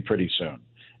think it'll be pretty soon.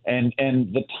 And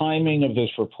the timing of this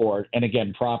report, and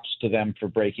again, props to them for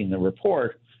breaking the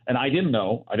report. And I didn't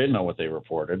know what they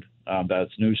reported.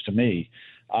 That's news to me.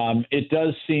 It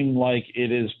does seem like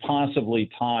it is possibly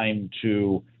time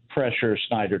to pressure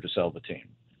Snyder to sell the team.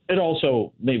 It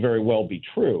also may very well be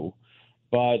true,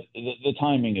 but the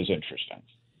timing is interesting.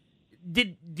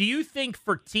 Do you think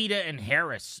Fertitta and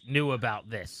Harris knew about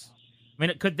this? I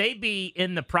mean, could they be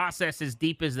in the process as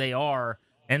deep as they are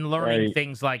and learning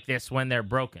things like this when they're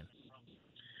broken?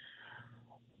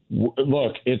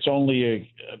 Look, it's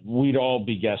only we'd all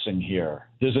be guessing here.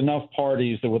 There's enough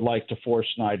parties that would like to force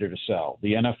Snyder to sell.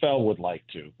 The NFL would like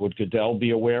to. Would Goodell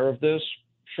be aware of this?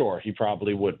 Sure, he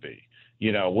probably would be.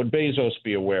 Would Bezos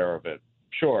be aware of it?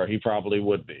 Sure, he probably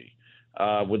would be.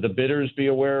 Would the bidders be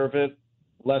aware of it?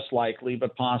 Less likely,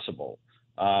 but possible.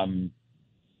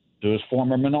 There's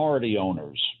former minority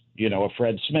owners, a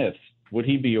Fred Smith. Would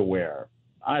he be aware?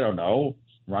 I don't know.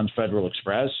 Runs Federal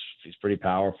Express. He's pretty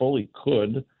powerful. He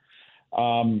could.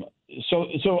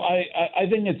 So I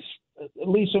think it's, at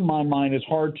least in my mind, it's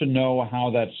hard to know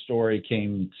how that story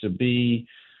came to be.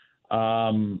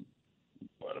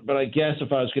 But I guess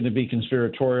if I was going to be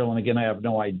conspiratorial, and again, I have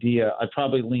no idea, I'd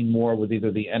probably lean more with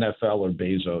either the NFL or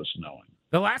Bezos knowing.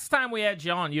 The last time we had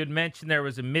you on, you had mentioned there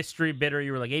was a mystery bidder.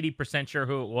 You were like 80% sure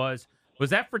who it was.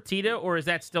 Was that Fertitta, or is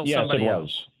that still somebody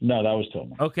else? Yes, it was. No, that was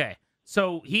Tillman. Okay.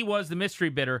 So he was the mystery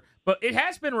bidder. But it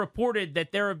has been reported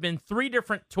that there have been 3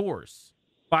 different tours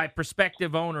by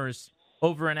prospective owners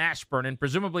over in Ashburn, and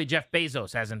presumably Jeff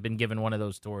Bezos hasn't been given one of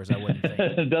those tours, I wouldn't think.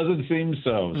 It doesn't seem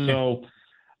so.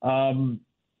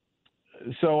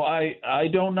 So I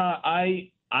don't know.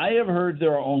 I have heard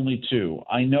there are only 2.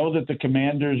 I know that the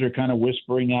Commanders are kind of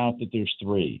whispering out that there's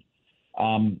 3.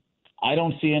 I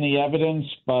don't see any evidence,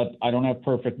 but I don't have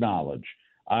perfect knowledge.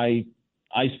 I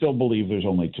still believe there's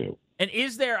only 2. And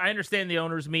is there, I understand the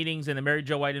owners' meetings and the Mary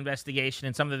Jo White investigation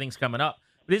and some of the things coming up,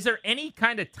 but is there any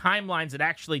kind of timelines that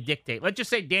actually dictate? Let's just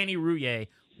say Danny Rouillet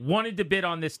wanted to bid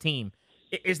on this team.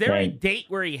 Is there a date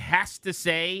where he has to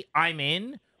say, I'm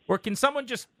in? Or can someone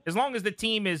just, as long as the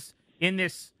team is in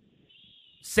this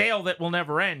sale that will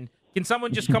never end, can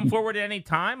someone just come forward at any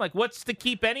time? Like, what's to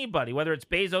keep anybody, whether it's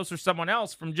Bezos or someone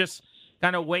else, from just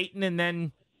kind of waiting and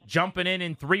then jumping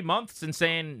in 3 months and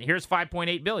saying, here's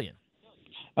 $5.8 billion?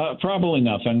 Probably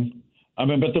nothing. I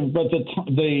mean, but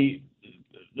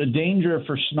the danger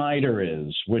for Snyder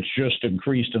is, which just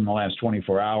increased in the last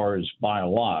 24 hours by a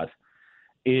lot,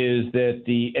 is that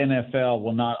the NFL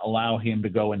will not allow him to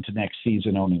go into next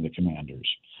season owning the Commanders.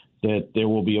 That there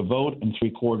will be a vote, and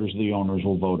 3/4 of the owners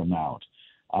will vote him out.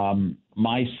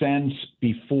 My sense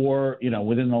before,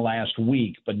 within the last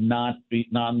week, but not in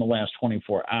the last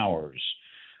 24 hours,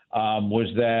 was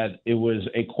that it was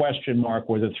a question mark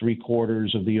whether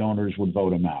 3/4 of the owners would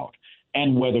vote him out,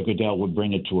 and whether Goodell would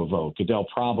bring it to a vote. Goodell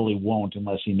probably won't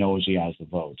unless he knows he has the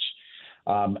votes.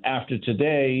 After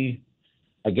today,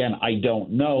 again, I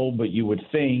don't know, but you would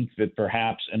think that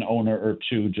perhaps an owner or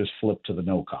 2 just flip to the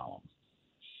no column.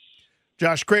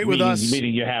 Josh, great with us.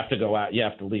 Meaning you have to go out, you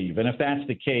have to leave. And if that's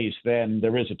the case, then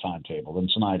there is a timetable. Then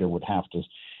Snyder would have to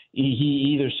 –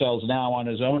 he either sells now on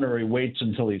his own or he waits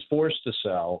until he's forced to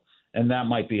sell, and that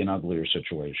might be an uglier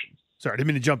situation. Sorry, I didn't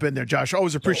mean to jump in there, Josh.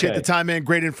 Always appreciate the time, man.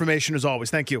 Great information as always.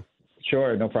 Thank you.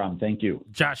 Sure, no problem. Thank you.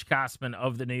 Josh Kosman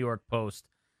of the New York Post.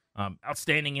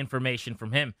 Outstanding information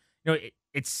from him.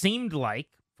 It seemed like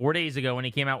 4 days ago when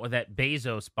he came out with that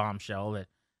Bezos bombshell that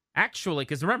actually,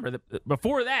 because remember,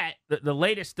 before that, the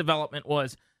latest development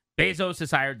was Bezos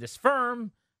has hired this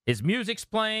firm. His music's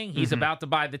playing. He's about to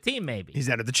buy the team, maybe. He's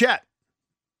out of the chat.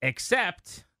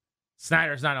 Except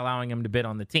Snyder's not allowing him to bid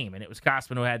on the team. And it was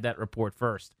Kosman who had that report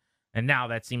first. And now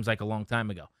that seems like a long time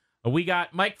ago. We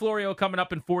got Mike Florio coming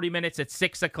up in 40 minutes at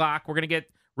 6 o'clock. We're going to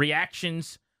get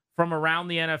reactions from around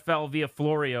the NFL via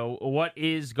Florio. What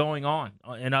is going on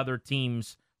in other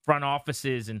teams' front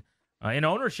offices and in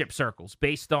ownership circles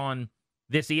based on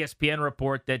this ESPN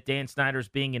report that Dan Snyder's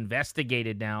being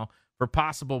investigated now for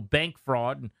possible bank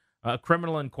fraud and a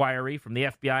criminal inquiry from the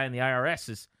FBI and the IRS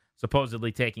is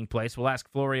supposedly taking place. We'll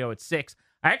ask Florio at 6.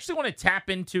 I actually want to tap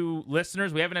into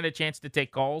listeners. We haven't had a chance to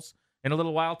take calls in a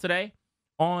little while today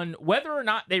on whether or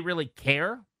not they really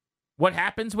care what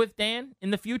happens with Dan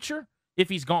in the future if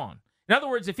he's gone. In other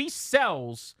words, if he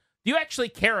sells, do you actually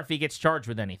care if he gets charged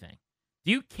with anything?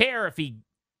 Do you care if he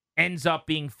ends up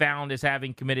being found as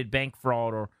having committed bank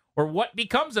fraud or what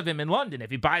becomes of him in London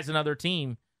if he buys another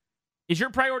team? Is your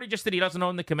priority just that he doesn't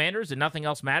own the Commanders and nothing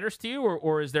else matters to you,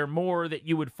 or is there more that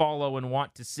you would follow and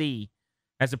want to see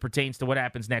as it pertains to what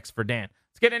happens next for Dan?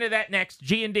 Let's get into that next.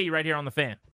 G&D right here on The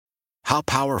Fan. How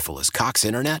powerful is Cox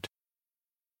Internet?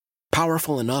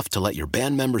 Powerful enough to let your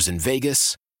band members in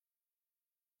Vegas,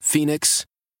 Phoenix,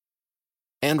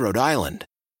 and Rhode Island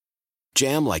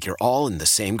jam like you're all in the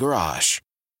same garage.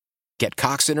 Get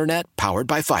Cox Internet powered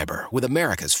by fiber with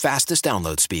America's fastest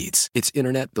download speeds. It's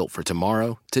internet built for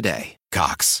tomorrow, today.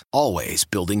 Cox, always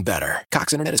building better.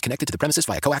 Cox Internet is connected to the premises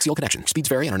via coaxial connection. Speeds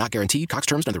vary and are not guaranteed. Cox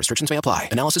terms and other restrictions may apply.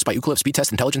 Analysis by Ookla Speed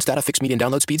Test Intelligence Data. Fixed median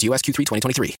download speeds. US Q3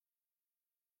 2023.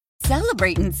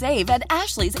 Celebrate and save at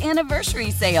Ashley's Anniversary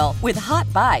Sale. With Hot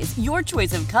Buys, your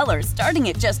choice of colors starting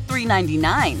at just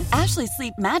 $3.99. Ashley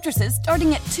Sleep mattresses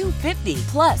starting at $2.50.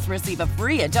 Plus, receive a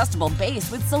free adjustable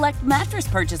base with select mattress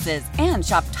purchases. And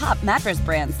shop top mattress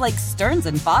brands like Stearns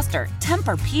 & Foster,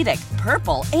 Tempur-Pedic,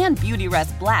 Purple, and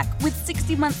Beautyrest Black with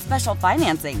 60-month special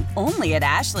financing. Only at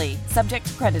Ashley. Subject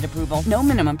to credit approval. No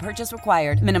minimum purchase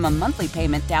required. Minimum monthly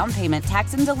payment, down payment,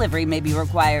 tax, and delivery may be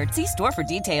required. See store for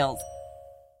details.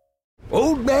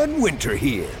 Old Man Winter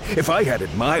here. If I had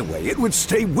it my way, it would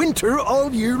stay winter all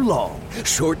year long.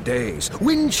 Short days,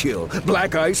 wind chill,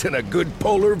 black ice, and a good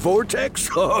polar vortex.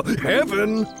 Oh,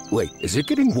 heaven! Wait, is it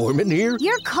getting warm in here?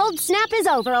 Your cold snap is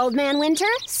over, Old Man Winter.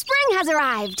 Spring has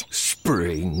arrived.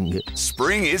 Spring.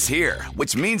 Spring is here,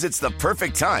 which means it's the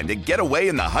perfect time to get away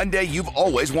in the Hyundai you've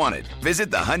always wanted.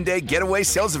 Visit the Hyundai Getaway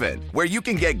Sales Event, where you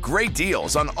can get great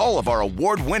deals on all of our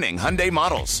award-winning Hyundai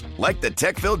models, like the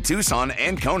tech-filled Tucson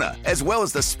and Kona, as well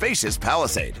as the spacious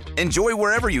Palisade. Enjoy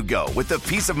wherever you go with the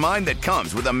peace of mind that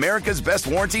comes with America's best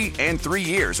warranty and 3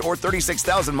 years or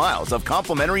 36,000 miles of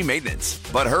complimentary maintenance.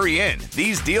 But hurry in,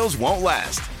 these deals won't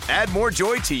last. Add more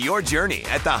joy to your journey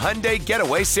at the Hyundai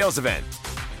Getaway Sales Event.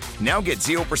 Now get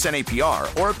 0%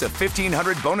 APR or up to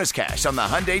 $1,500 bonus cash on the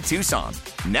Hyundai Tucson.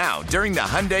 Now, during the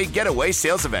Hyundai Getaway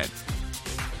Sales Event.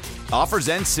 Offers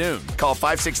end soon. Call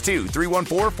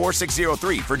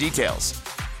 562-314-4603 for details.